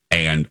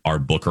and our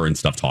booker and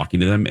stuff talking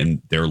to them.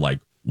 And they're like,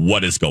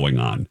 what is going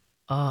on?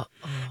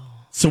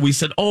 So we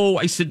said,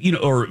 I said,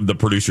 or the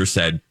producer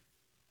said,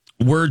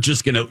 we're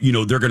just going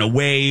to, they're going to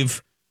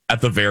wave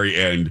at the very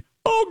end.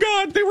 Oh,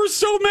 God, they were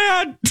so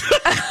mad.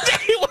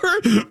 they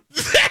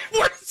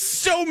were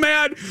so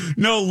mad.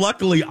 No,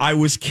 luckily I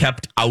was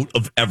kept out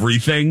of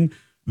everything.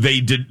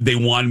 They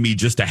wanted me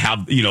just to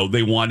have,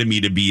 they wanted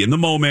me to be in the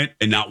moment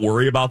and not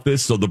worry about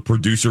this. So the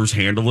producers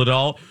handle it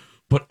all.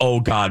 But, oh,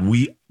 God,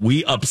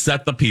 we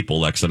upset the people,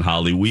 Lex and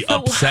Holly. We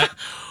upset.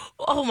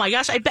 Oh, my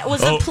gosh. I bet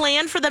was the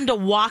plan for them to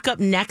walk up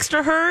next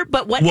to her?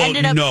 But what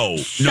ended up? No.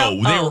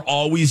 They were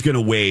always going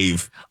to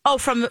wave. Oh,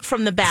 from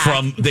the back.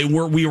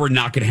 We were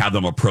not going to have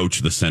them approach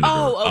the senator.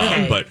 Oh,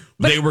 okay. But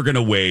they were going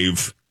to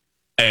wave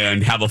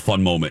and have a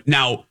fun moment.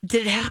 Now,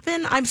 did it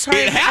happen? I'm sorry.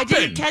 It happened. I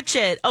didn't catch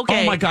it.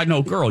 Okay. Oh, my God.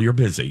 No, girl, you're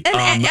busy.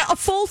 And a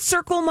full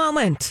circle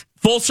moment.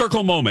 Full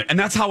circle moment. And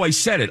that's how I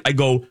said it. I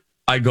go,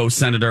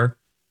 Senator,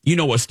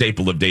 a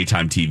staple of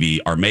daytime TV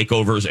are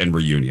makeovers and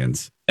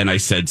reunions. And I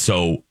said,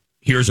 so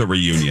here's a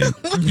reunion.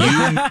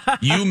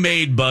 You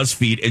made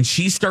BuzzFeed, and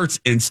she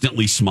starts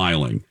instantly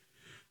smiling.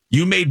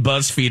 You made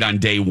BuzzFeed on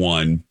day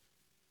one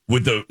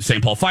with the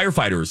St. Paul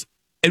firefighters.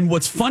 And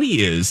what's funny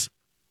is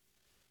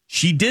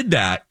she did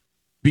that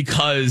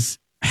because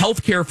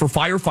healthcare for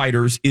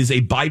firefighters is a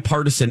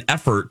bipartisan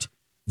effort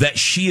that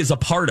she is a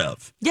part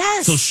of.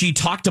 Yes. So she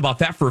talked about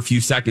that for a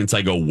few seconds.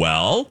 I go,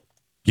 well,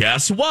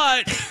 guess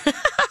what?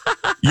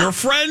 Your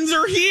friends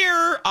are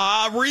here,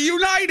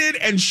 reunited.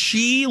 And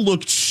she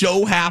looked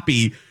so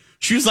happy.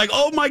 She was like,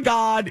 oh, my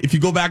God. If you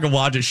go back and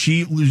watch it,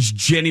 she was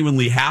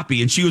genuinely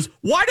happy. And she was,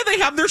 why do they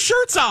have their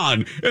shirts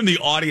on? And the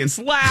audience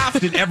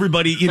laughed and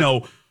everybody,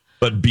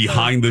 but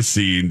behind the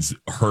scenes,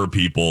 her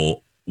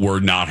people were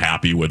not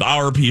happy with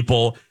our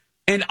people.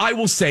 And I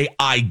will say,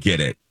 I get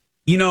it.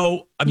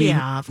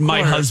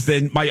 My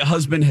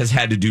husband has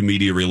had to do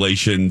media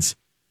relations.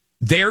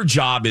 Their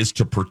job is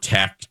to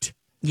protect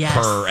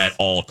her at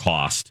all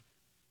cost.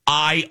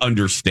 I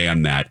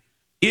understand that.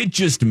 It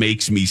just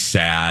makes me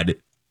sad,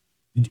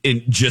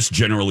 and just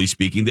generally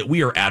speaking, that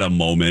we are at a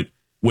moment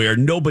where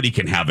nobody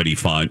can have any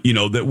fun.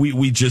 That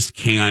we just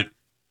can't.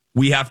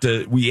 We have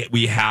to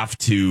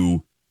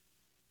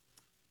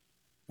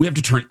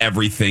turn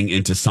everything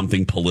into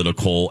something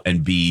political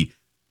and be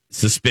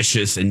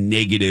suspicious and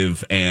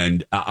negative.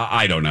 And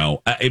I don't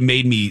know. It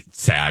made me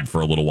sad for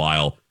a little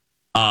while.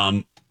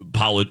 But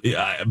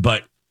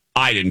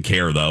I didn't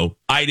care, though.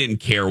 I didn't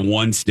care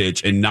one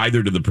stitch, and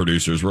neither did the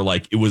producers. We're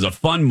like, it was a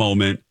fun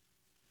moment.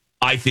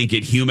 I think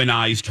it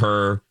humanized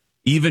her.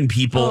 Even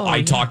people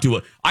I talked to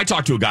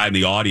a guy in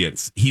the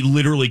audience. He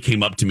literally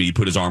came up to me,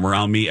 put his arm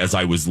around me as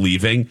I was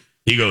leaving.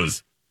 He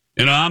goes,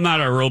 I'm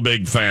not a real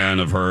big fan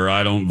of her.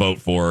 I don't vote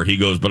for her. He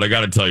goes, but I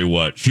got to tell you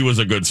what, she was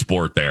a good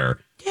sport there.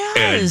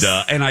 Yes.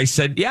 And I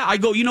said, yeah, I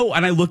go,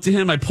 and I looked at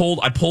him, I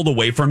pulled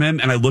away from him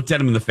and I looked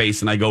at him in the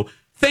face and I go,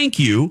 thank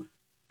you.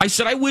 I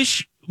said, I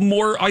wish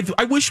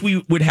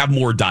we would have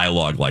more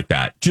dialogue like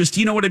that. Just,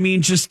 you know what I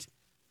mean? Just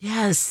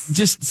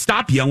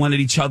stop yelling at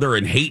each other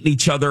and hating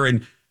each other.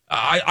 And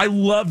I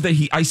love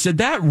that I said,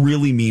 that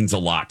really means a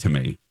lot to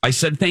me. I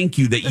said, thank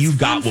you that you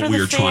got what we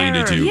were trying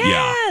to do.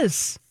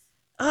 Yes.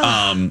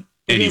 Yeah.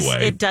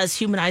 Anyway, it does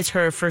humanize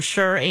her for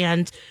sure.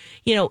 And,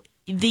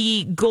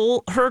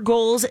 her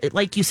goals,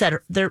 like you said,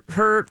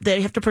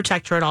 they have to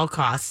protect her at all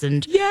costs,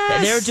 and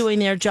they're doing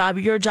their job.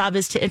 Your job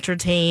is to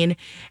entertain,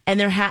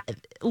 and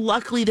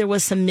luckily there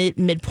was some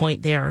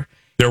midpoint there.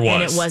 There was,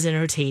 and it was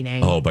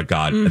entertaining. Oh, but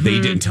God,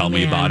 they didn't tell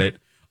me about it.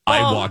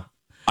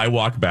 I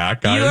walked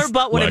back. Guys. Your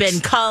butt would have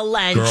been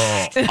clenched.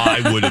 Girl,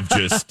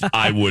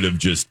 I would have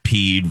just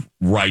peed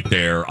right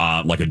there,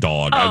 like a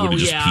dog. I would have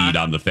just peed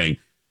on the thing.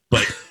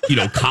 But,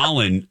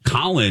 Colin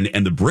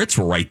and the Brits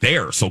were right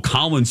there. So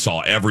Colin saw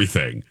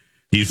everything.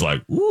 He's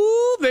like,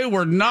 ooh, they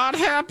were not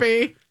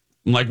happy.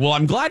 I'm like, well,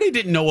 I'm glad he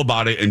didn't know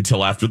about it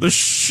until after the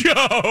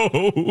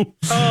show.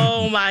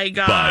 Oh, my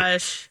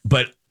gosh.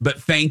 But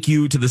thank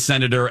you to the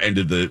senator and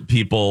to the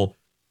people,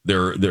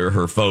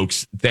 her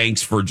folks.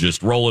 Thanks for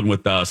just rolling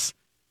with us.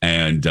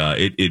 And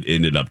it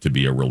ended up to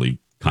be a really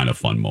kind of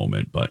fun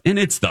moment. And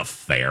it's the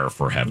fair,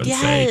 for heaven's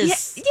sake.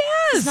 Yes.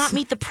 Does not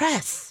meet the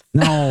press.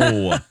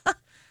 No.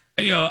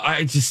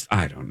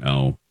 I don't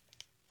know.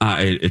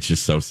 It's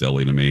just so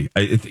silly to me.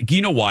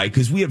 You know why?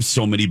 Because we have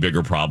so many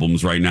bigger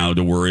problems right now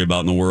to worry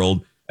about in the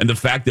world. And the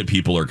fact that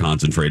people are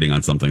concentrating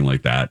on something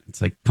like that,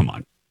 it's like, come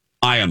on.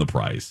 Eye on the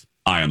prize.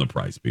 Eye on the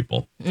prize,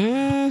 people.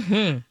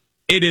 Mm-hmm.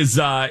 It is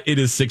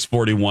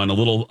 6:41, a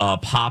little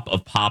pop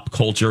of pop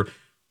culture.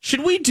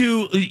 Should we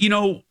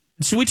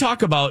should we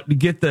talk about,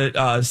 get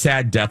the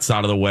sad deaths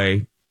out of the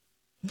way?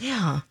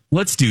 Yeah.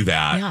 Let's do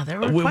that. Yeah, there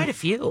were quite a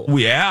few.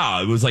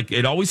 Yeah, it was like,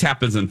 it always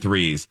happens in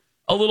threes.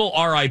 A little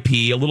RIP,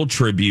 a little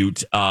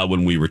tribute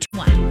when we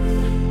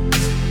return.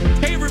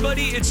 Hey,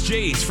 everybody, it's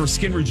Jace for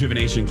Skin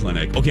Rejuvenation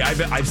Clinic. Okay,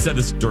 I've said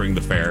this during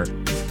the fair.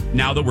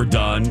 Now that we're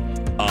done,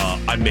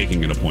 I'm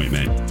making an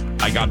appointment.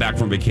 I got back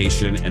from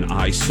vacation and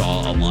I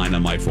saw a line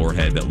on my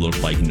forehead that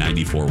looked like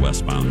 94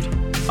 westbound.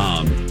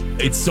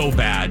 It's so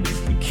bad.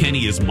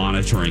 Kenny is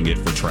monitoring it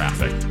for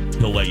traffic.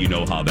 He'll let you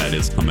know how that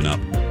is coming up.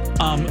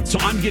 So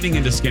I'm getting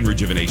into Skin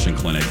Rejuvenation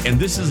Clinic, and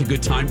this is a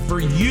good time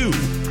for you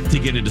to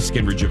get into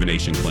Skin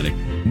Rejuvenation Clinic.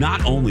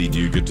 Not only do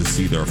you get to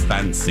see their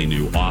fancy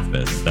new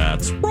office,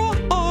 that's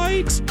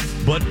right,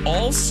 but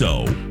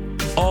also,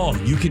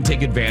 you can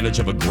take advantage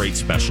of a great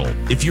special.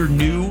 If you're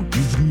new,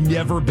 you've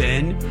never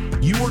been,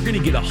 you are going to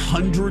get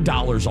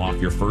 $100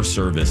 off your first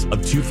service of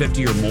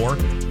 $250 or more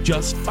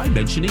just by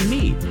mentioning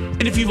me.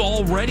 And if you're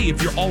already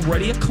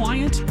a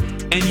client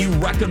and you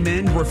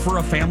refer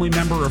a family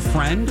member or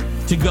friend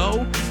to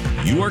go,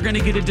 you are going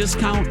to get a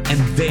discount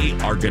and they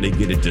are going to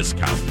get a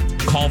discount.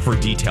 Call for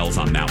details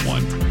on that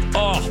one.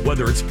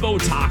 Whether it's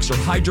Botox or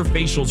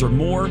hydrofacials or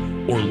more,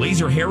 or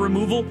laser hair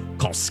removal,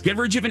 call Skin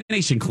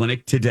Rejuvenation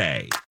Clinic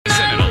today.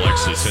 Send it,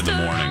 Alexis, in the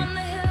morning.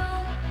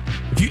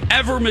 If you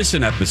ever miss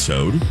an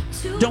episode,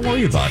 don't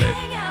worry about it.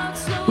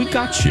 We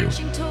got you.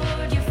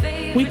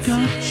 We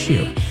got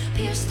you.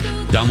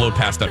 Download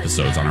past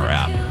episodes on our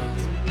app.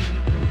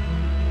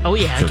 Oh,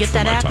 yeah. Search get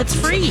that app. It's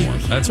free.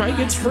 That's right.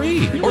 It's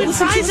free. Or the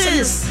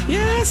prizes.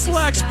 Yes,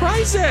 Lex.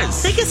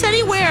 Prizes. Take us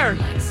anywhere.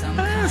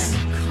 Yes.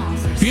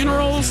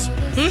 Funerals.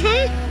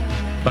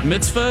 Mm-hmm. Bat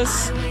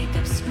mitzvahs.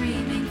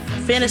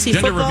 Fantasy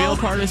Gender football. reveal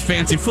parties.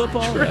 Fancy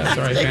football. That's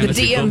right.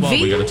 Fantasy football.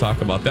 We got to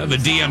talk about that. The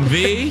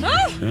DMV.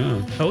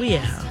 Yeah. Oh,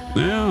 yeah.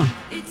 Yeah.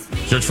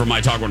 Search for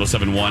My Talk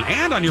 1071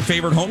 and on your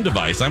favorite home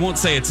device. I won't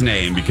say its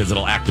name because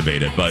it'll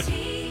activate it, but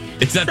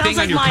it's that thing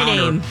like on your my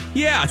counter. Name.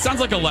 Yeah, it sounds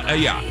like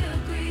yeah.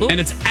 And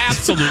it's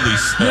absolutely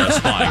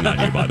spying on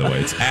you, by the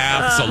way. It's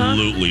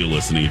absolutely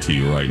listening to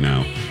you right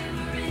now.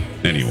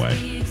 Anyway.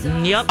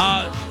 Yep.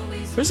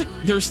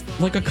 There's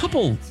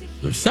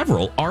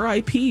several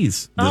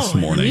RIPs this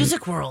morning.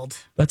 Music world.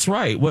 That's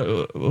right.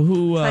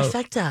 Who?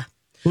 Trifecta.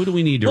 Who do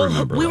we need to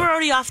remember? We were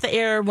already off the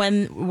air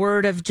when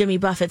word of Jimmy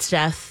Buffett's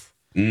death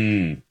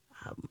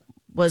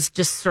was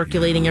just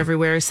circulating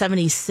everywhere.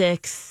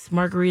 76,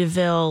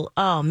 Margaritaville.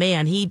 Oh,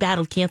 man. He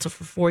battled cancer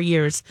for 4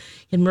 years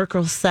in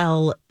Merkel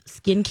cell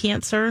skin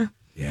cancer.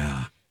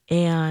 Yeah.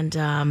 And,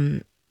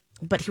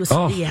 but he was,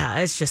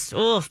 it's just,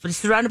 but he's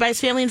surrounded by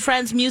his family and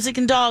friends, music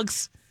and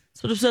dogs.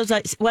 That's what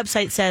his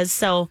website says.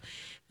 So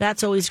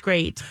that's always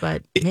great.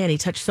 But, man, he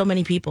touched so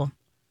many people.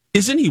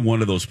 Isn't he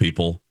one of those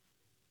people?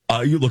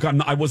 I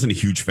wasn't a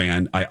huge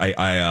fan.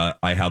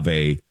 I have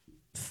a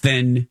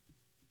thin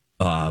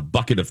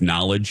bucket of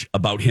knowledge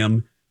about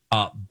him.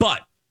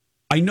 But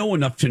I know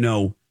enough to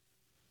know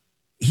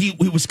he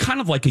was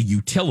kind of like a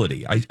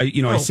utility. I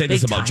say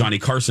this about Johnny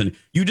Carson.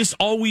 You just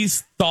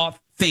always thought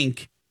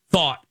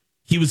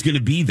he was going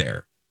to be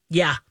there.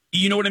 Yeah.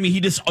 You know what I mean?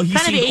 He seemed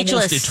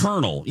almost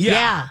eternal.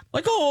 Yeah.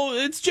 Like,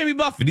 it's Jimmy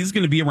Buffett. He's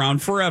going to be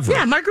around forever.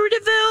 Yeah,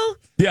 Margaritaville.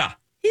 Yeah.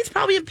 He's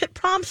probably in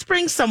Palm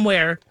Springs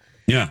somewhere.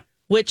 Yeah.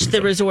 Which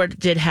the resort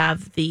did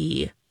have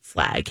the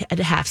flag at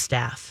half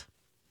staff.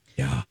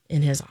 Yeah.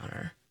 In his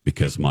honor.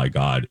 Because, my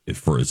God,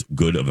 for as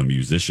good of a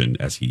musician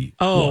as he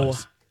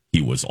was,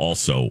 he was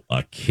also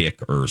a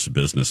kick-ass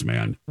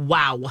businessman.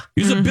 Wow.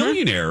 He was a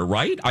billionaire,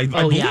 right? I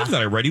believe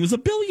that I read he was a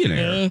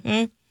billionaire.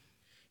 Mm-hmm.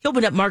 He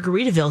opened up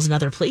Margaritavilles and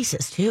other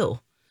places, too.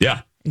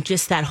 Yeah. And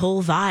just that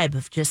whole vibe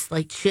of just,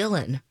 like,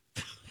 chilling.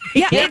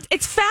 Yeah,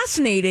 it's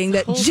fascinating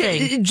that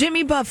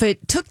Jimmy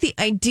Buffett took the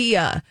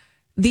idea,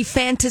 the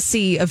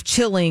fantasy of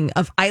chilling,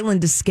 of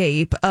island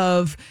escape,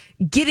 of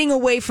getting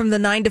away from the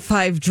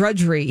 9-to-5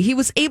 drudgery. He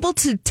was able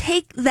to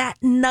take that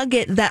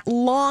nugget, that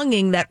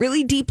longing, that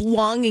really deep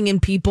longing in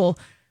people,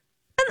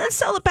 and then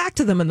sell it back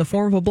to them in the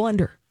form of a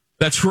blender.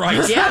 That's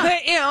right.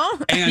 Yeah.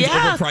 And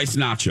overpriced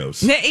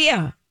nachos.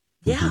 Yeah.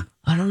 Yeah.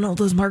 I don't know.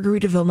 Those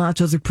Margaritaville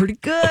nachos are pretty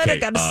good, I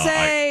got to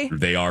say.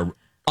 They are.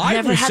 I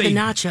never had the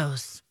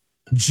nachos.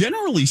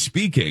 Generally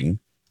speaking,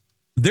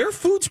 their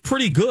food's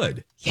pretty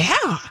good.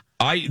 Yeah.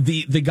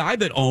 The guy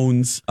that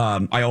owns,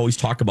 I always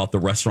talk about the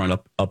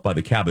restaurant up by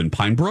the cabin,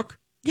 Pinebrook.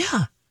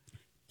 Yeah.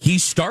 He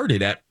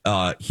started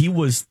he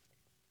was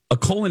a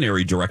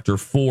culinary director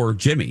for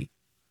Jimmy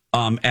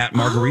at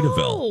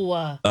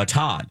Margaritaville,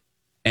 Todd.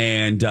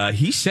 And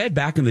he said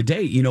back in the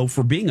day,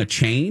 for being a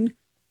chain,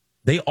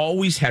 they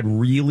always had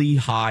really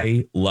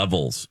high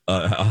levels,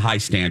 high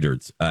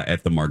standards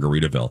at the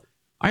Margaritaville.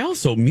 I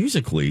also,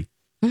 musically,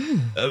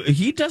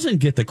 he doesn't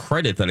get the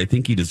credit that I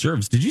think he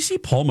deserves. Did you see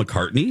Paul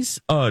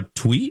McCartney's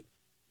tweet?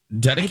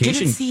 Dedication. I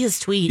didn't see his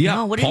tweet. Yeah,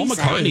 no, what did Paul he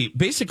McCartney say?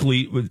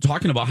 basically was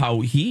talking about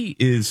how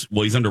he's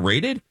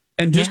underrated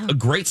and just a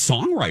great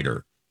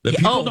songwriter. That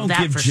people don't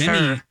give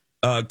Jimmy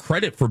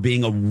credit for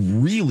being a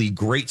really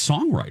great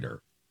songwriter.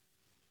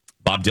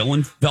 Bob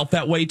Dylan felt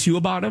that way too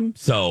about him.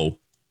 So,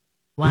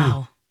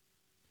 wow,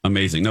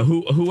 amazing. Now,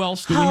 who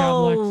else do we have?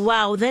 Oh,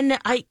 wow. Then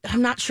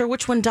I'm not sure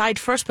which one died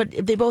first, but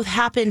they both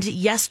happened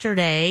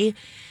yesterday.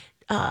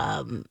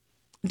 Do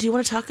you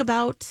want to talk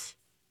about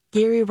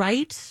Gary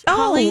Wright?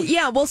 Holly? Oh,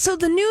 yeah. Well, so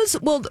the news.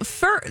 Well,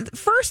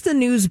 first the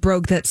news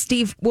broke that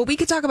Steve. Well, we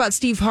could talk about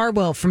Steve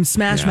Harwell from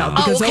Smash Mouth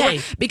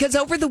because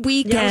over the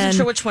weekend, I wasn't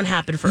sure which one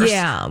happened first.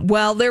 Yeah.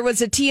 Well, there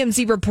was a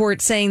TMZ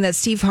report saying that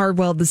Steve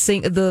Harwell,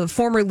 the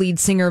former lead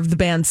singer of the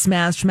band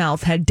Smash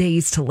Mouth, had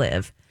days to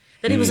live.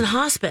 That he was in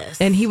hospice.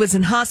 And he was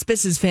in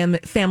hospice. His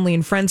family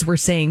and friends were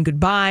saying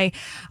goodbye,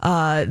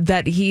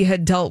 that he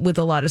had dealt with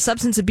a lot of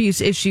substance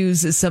abuse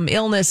issues, some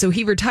illness. So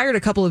he retired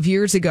a couple of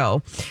years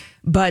ago.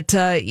 But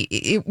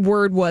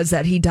word was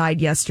that he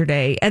died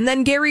yesterday. And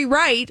then Gary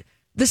Wright,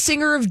 the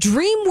singer of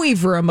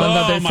Dreamweaver, among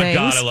other things. Oh, my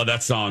God, I love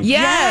that song.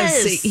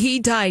 Yes. He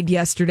died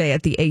yesterday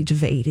at the age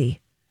of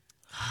 80.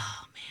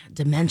 Oh, man.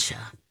 Dementia.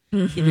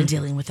 Mm-hmm. You've been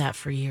dealing with that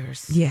for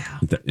years. Yeah.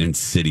 The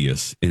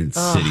insidious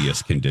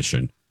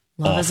condition.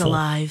 Love is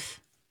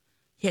Alive.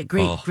 Yeah,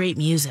 great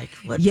music.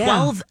 What,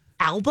 12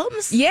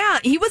 albums? Yeah,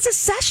 he was a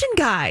session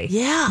guy.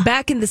 Yeah.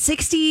 Back in the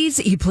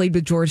 60s, he played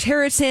with George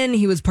Harrison.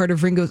 He was part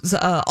of Ringo's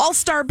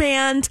all-star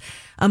band,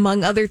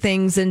 among other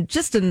things, and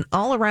just an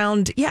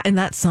all-around, and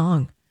that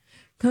song.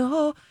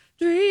 Go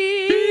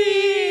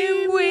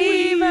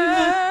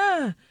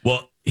Dreamweaver.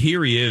 Well,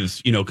 here he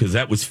is, because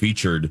that was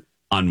featured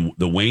on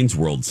the Wayne's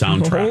World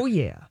soundtrack. Oh,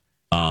 yeah.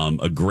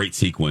 A great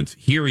sequence.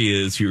 Here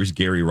he is. Here's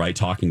Gary Wright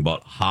talking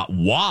about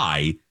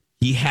why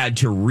he had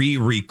to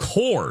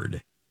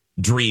re-record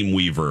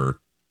Dreamweaver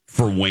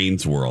for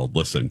Wayne's World.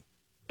 Listen.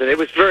 It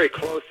was very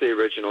close to the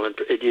original, and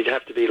you'd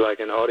have to be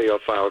like an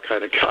audiophile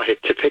kind of guy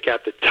to pick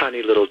out the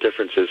tiny little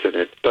differences in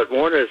it. But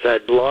Warner's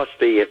had lost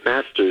the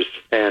masters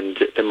and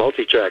the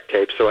multi-track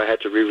tape, so I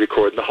had to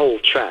re-record the whole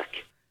track.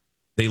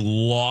 They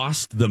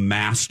lost the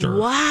master.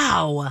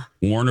 Wow.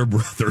 Warner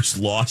Brothers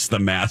lost the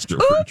master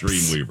for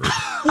Dreamweaver.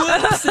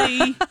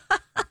 Whoopsie.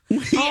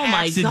 We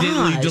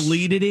accidentally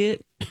deleted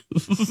it.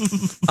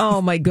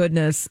 Oh, my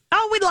goodness.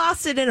 Oh, we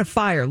lost it in a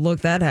fire.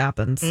 Look, that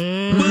happens.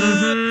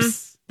 Mm-hmm.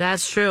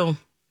 That's true.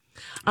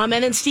 And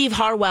then Steve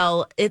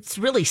Harwell, it's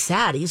really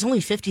sad. He's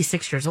only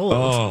 56 years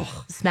old.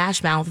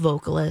 Smash Mouth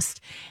vocalist.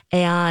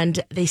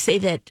 And they say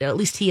that, at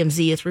least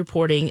TMZ is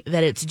reporting,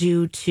 that it's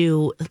due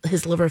to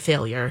his liver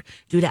failure,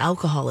 due to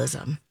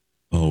alcoholism.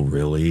 Oh,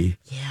 really?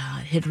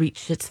 Yeah, it had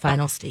reached its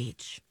final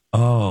stage.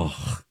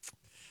 Oh,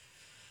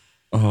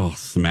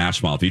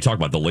 Smash Mouth. You talk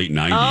about the late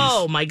 90s.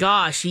 Oh, my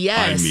gosh,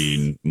 yes. I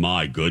mean,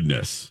 my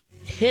goodness.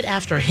 Hit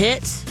after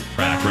hit.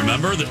 Track,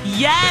 remember?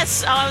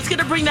 Yes! I was going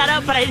to bring that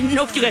up, but I didn't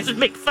know if you guys would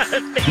make fun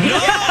of me.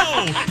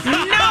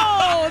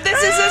 No!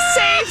 This is a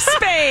safe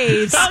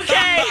space.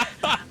 Okay,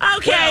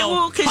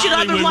 well, because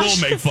I've been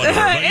watching. Will make fun of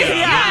her, but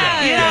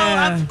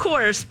yeah, of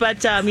course.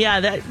 But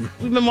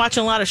we've been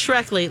watching a lot of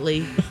Shrek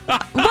lately.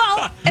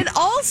 Well, an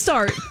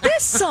all-star.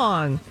 This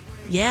song,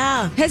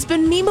 has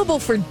been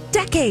memeable for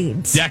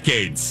decades.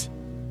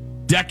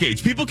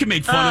 decades. People can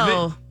make fun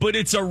of it, but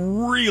it's a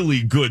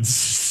really good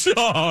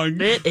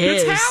song. It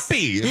is. It's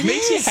happy. It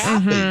makes you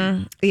happy.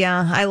 Mm-hmm.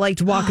 Yeah, I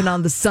liked Walking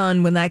on the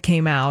Sun when that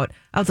came out.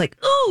 I was like,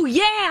 oh,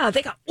 yeah,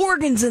 they got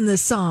organs in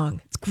this song.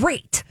 It's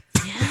great.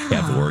 They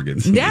have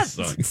organs in this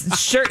song.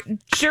 Sure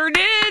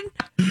did.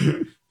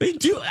 They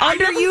do.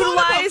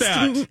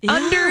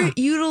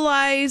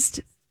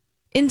 Underutilized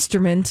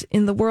instrument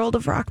in the world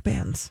of rock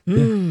bands.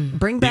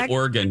 Bring back the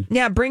organ.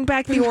 Yeah, bring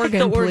back the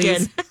organ,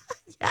 please.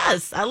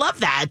 Yes, I love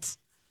that.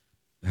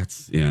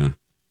 That's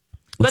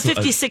But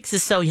 56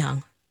 is so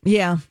young.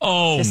 Yeah.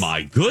 Oh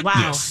my goodness!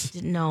 Wow, I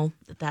didn't know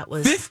that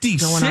was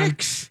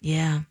 56.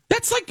 Yeah,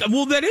 that's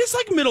that is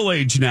like middle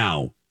age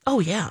now. Oh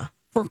yeah,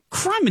 for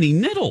criminy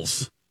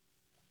niddles.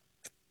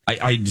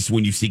 I just,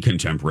 when you see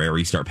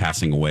contemporary start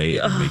passing away,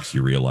 it makes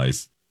you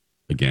realize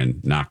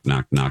again,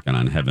 knocking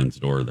on heaven's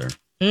door there.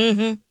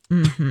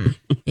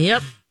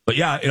 Yep. But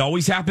yeah, it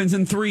always happens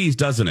in threes,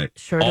 doesn't it?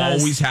 Sure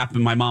does. Always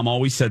happen. My mom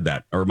always said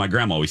that, or my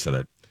grandma always said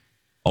that.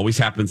 Always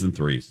happens in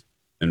threes.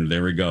 And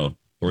there we go.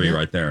 3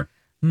 right there.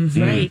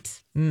 Mm-hmm.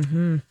 Right.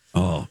 Mm-hmm.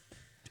 Oh,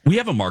 we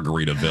have a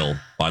Margaritaville,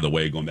 by the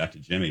way, going back to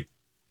Jimmy.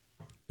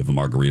 We have a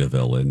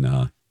Margaritaville in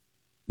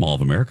Mall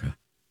of America.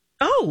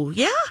 Oh,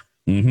 yeah?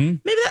 Mm-hmm.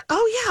 Maybe that.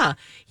 Oh, yeah.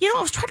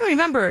 I was trying to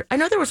remember. I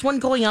know there was one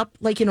going up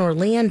like in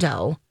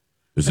Orlando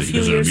a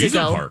few years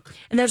ago. Park.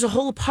 And there's a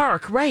whole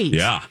park, right?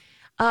 Yeah.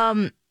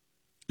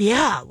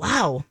 Yeah,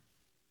 wow.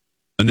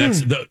 And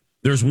there's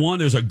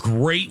a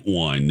great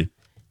one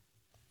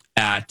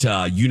at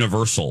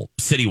Universal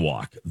City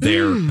Walk,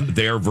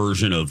 their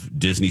version of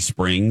Disney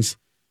Springs.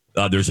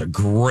 There's a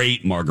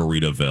great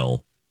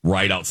Margaritaville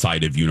right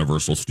outside of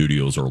Universal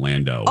Studios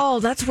Orlando.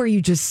 Oh, that's where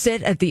you just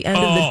sit at the end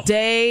of the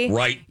day.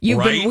 Right. You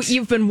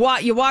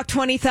walk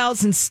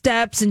 20,000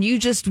 steps and you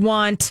just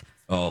want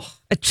a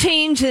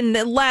change in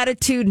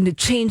latitude and a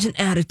change in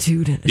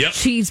attitude and a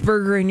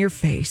cheeseburger in your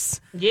face.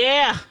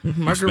 Yeah.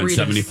 Margaritas.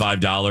 Spend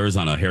 $75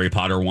 on a Harry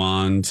Potter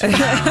wand.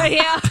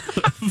 Yeah.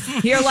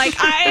 You're like,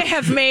 I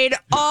have made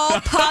all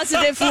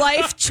positive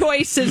life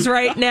choices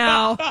right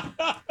now.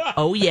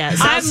 Oh, yes.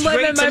 I'm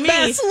living my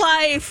best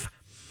life.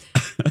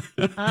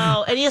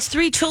 Oh, and he has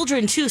 3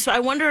 children, too. So I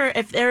wonder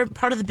if they're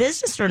part of the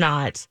business or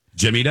not.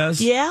 Jimmy does?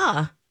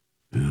 Yeah.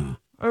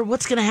 Or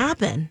what's going to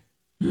happen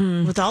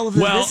with all of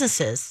the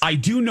businesses. I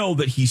do know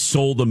that he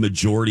sold a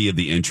majority of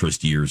the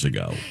interest years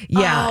ago.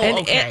 Yeah.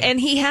 And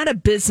he had a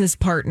business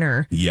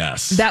partner.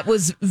 Yes. That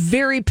was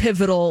very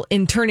pivotal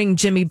in turning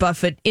Jimmy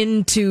Buffett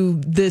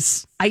into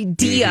this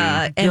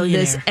idea and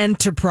this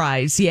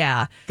enterprise.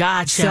 Yeah.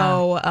 Gotcha.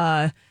 So,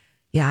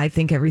 I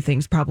think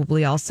everything's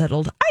probably all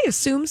settled. I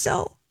assume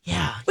so.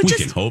 Yeah. We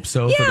can hope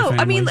so. Yeah. For the family.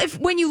 I mean,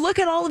 when you look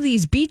at all of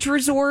these beach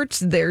resorts,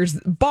 there's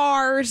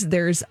bars,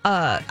 there's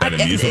that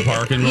amusement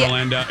park in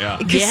Orlando. Yeah.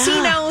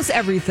 Casinos,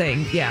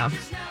 everything. Yeah.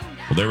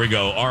 Well, there we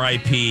go.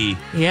 R.I.P.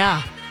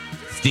 Yeah.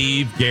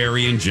 Steve,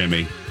 Gary, and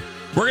Jimmy.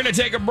 We're going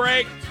to take a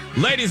break.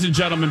 Ladies and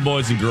gentlemen,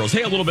 boys and girls.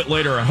 Hey, a little bit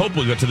later, I hope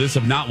we'll get to this.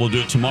 If not, we'll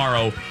do it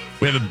tomorrow.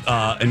 We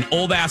have an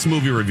old-ass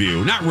movie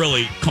review. Not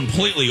really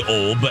completely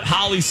old, but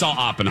Holly saw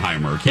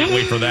Oppenheimer. Can't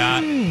wait for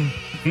that.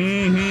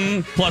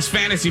 Plus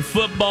fantasy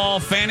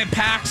football, fanny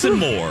packs, and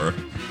more.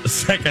 The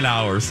second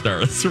hour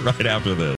starts right after this.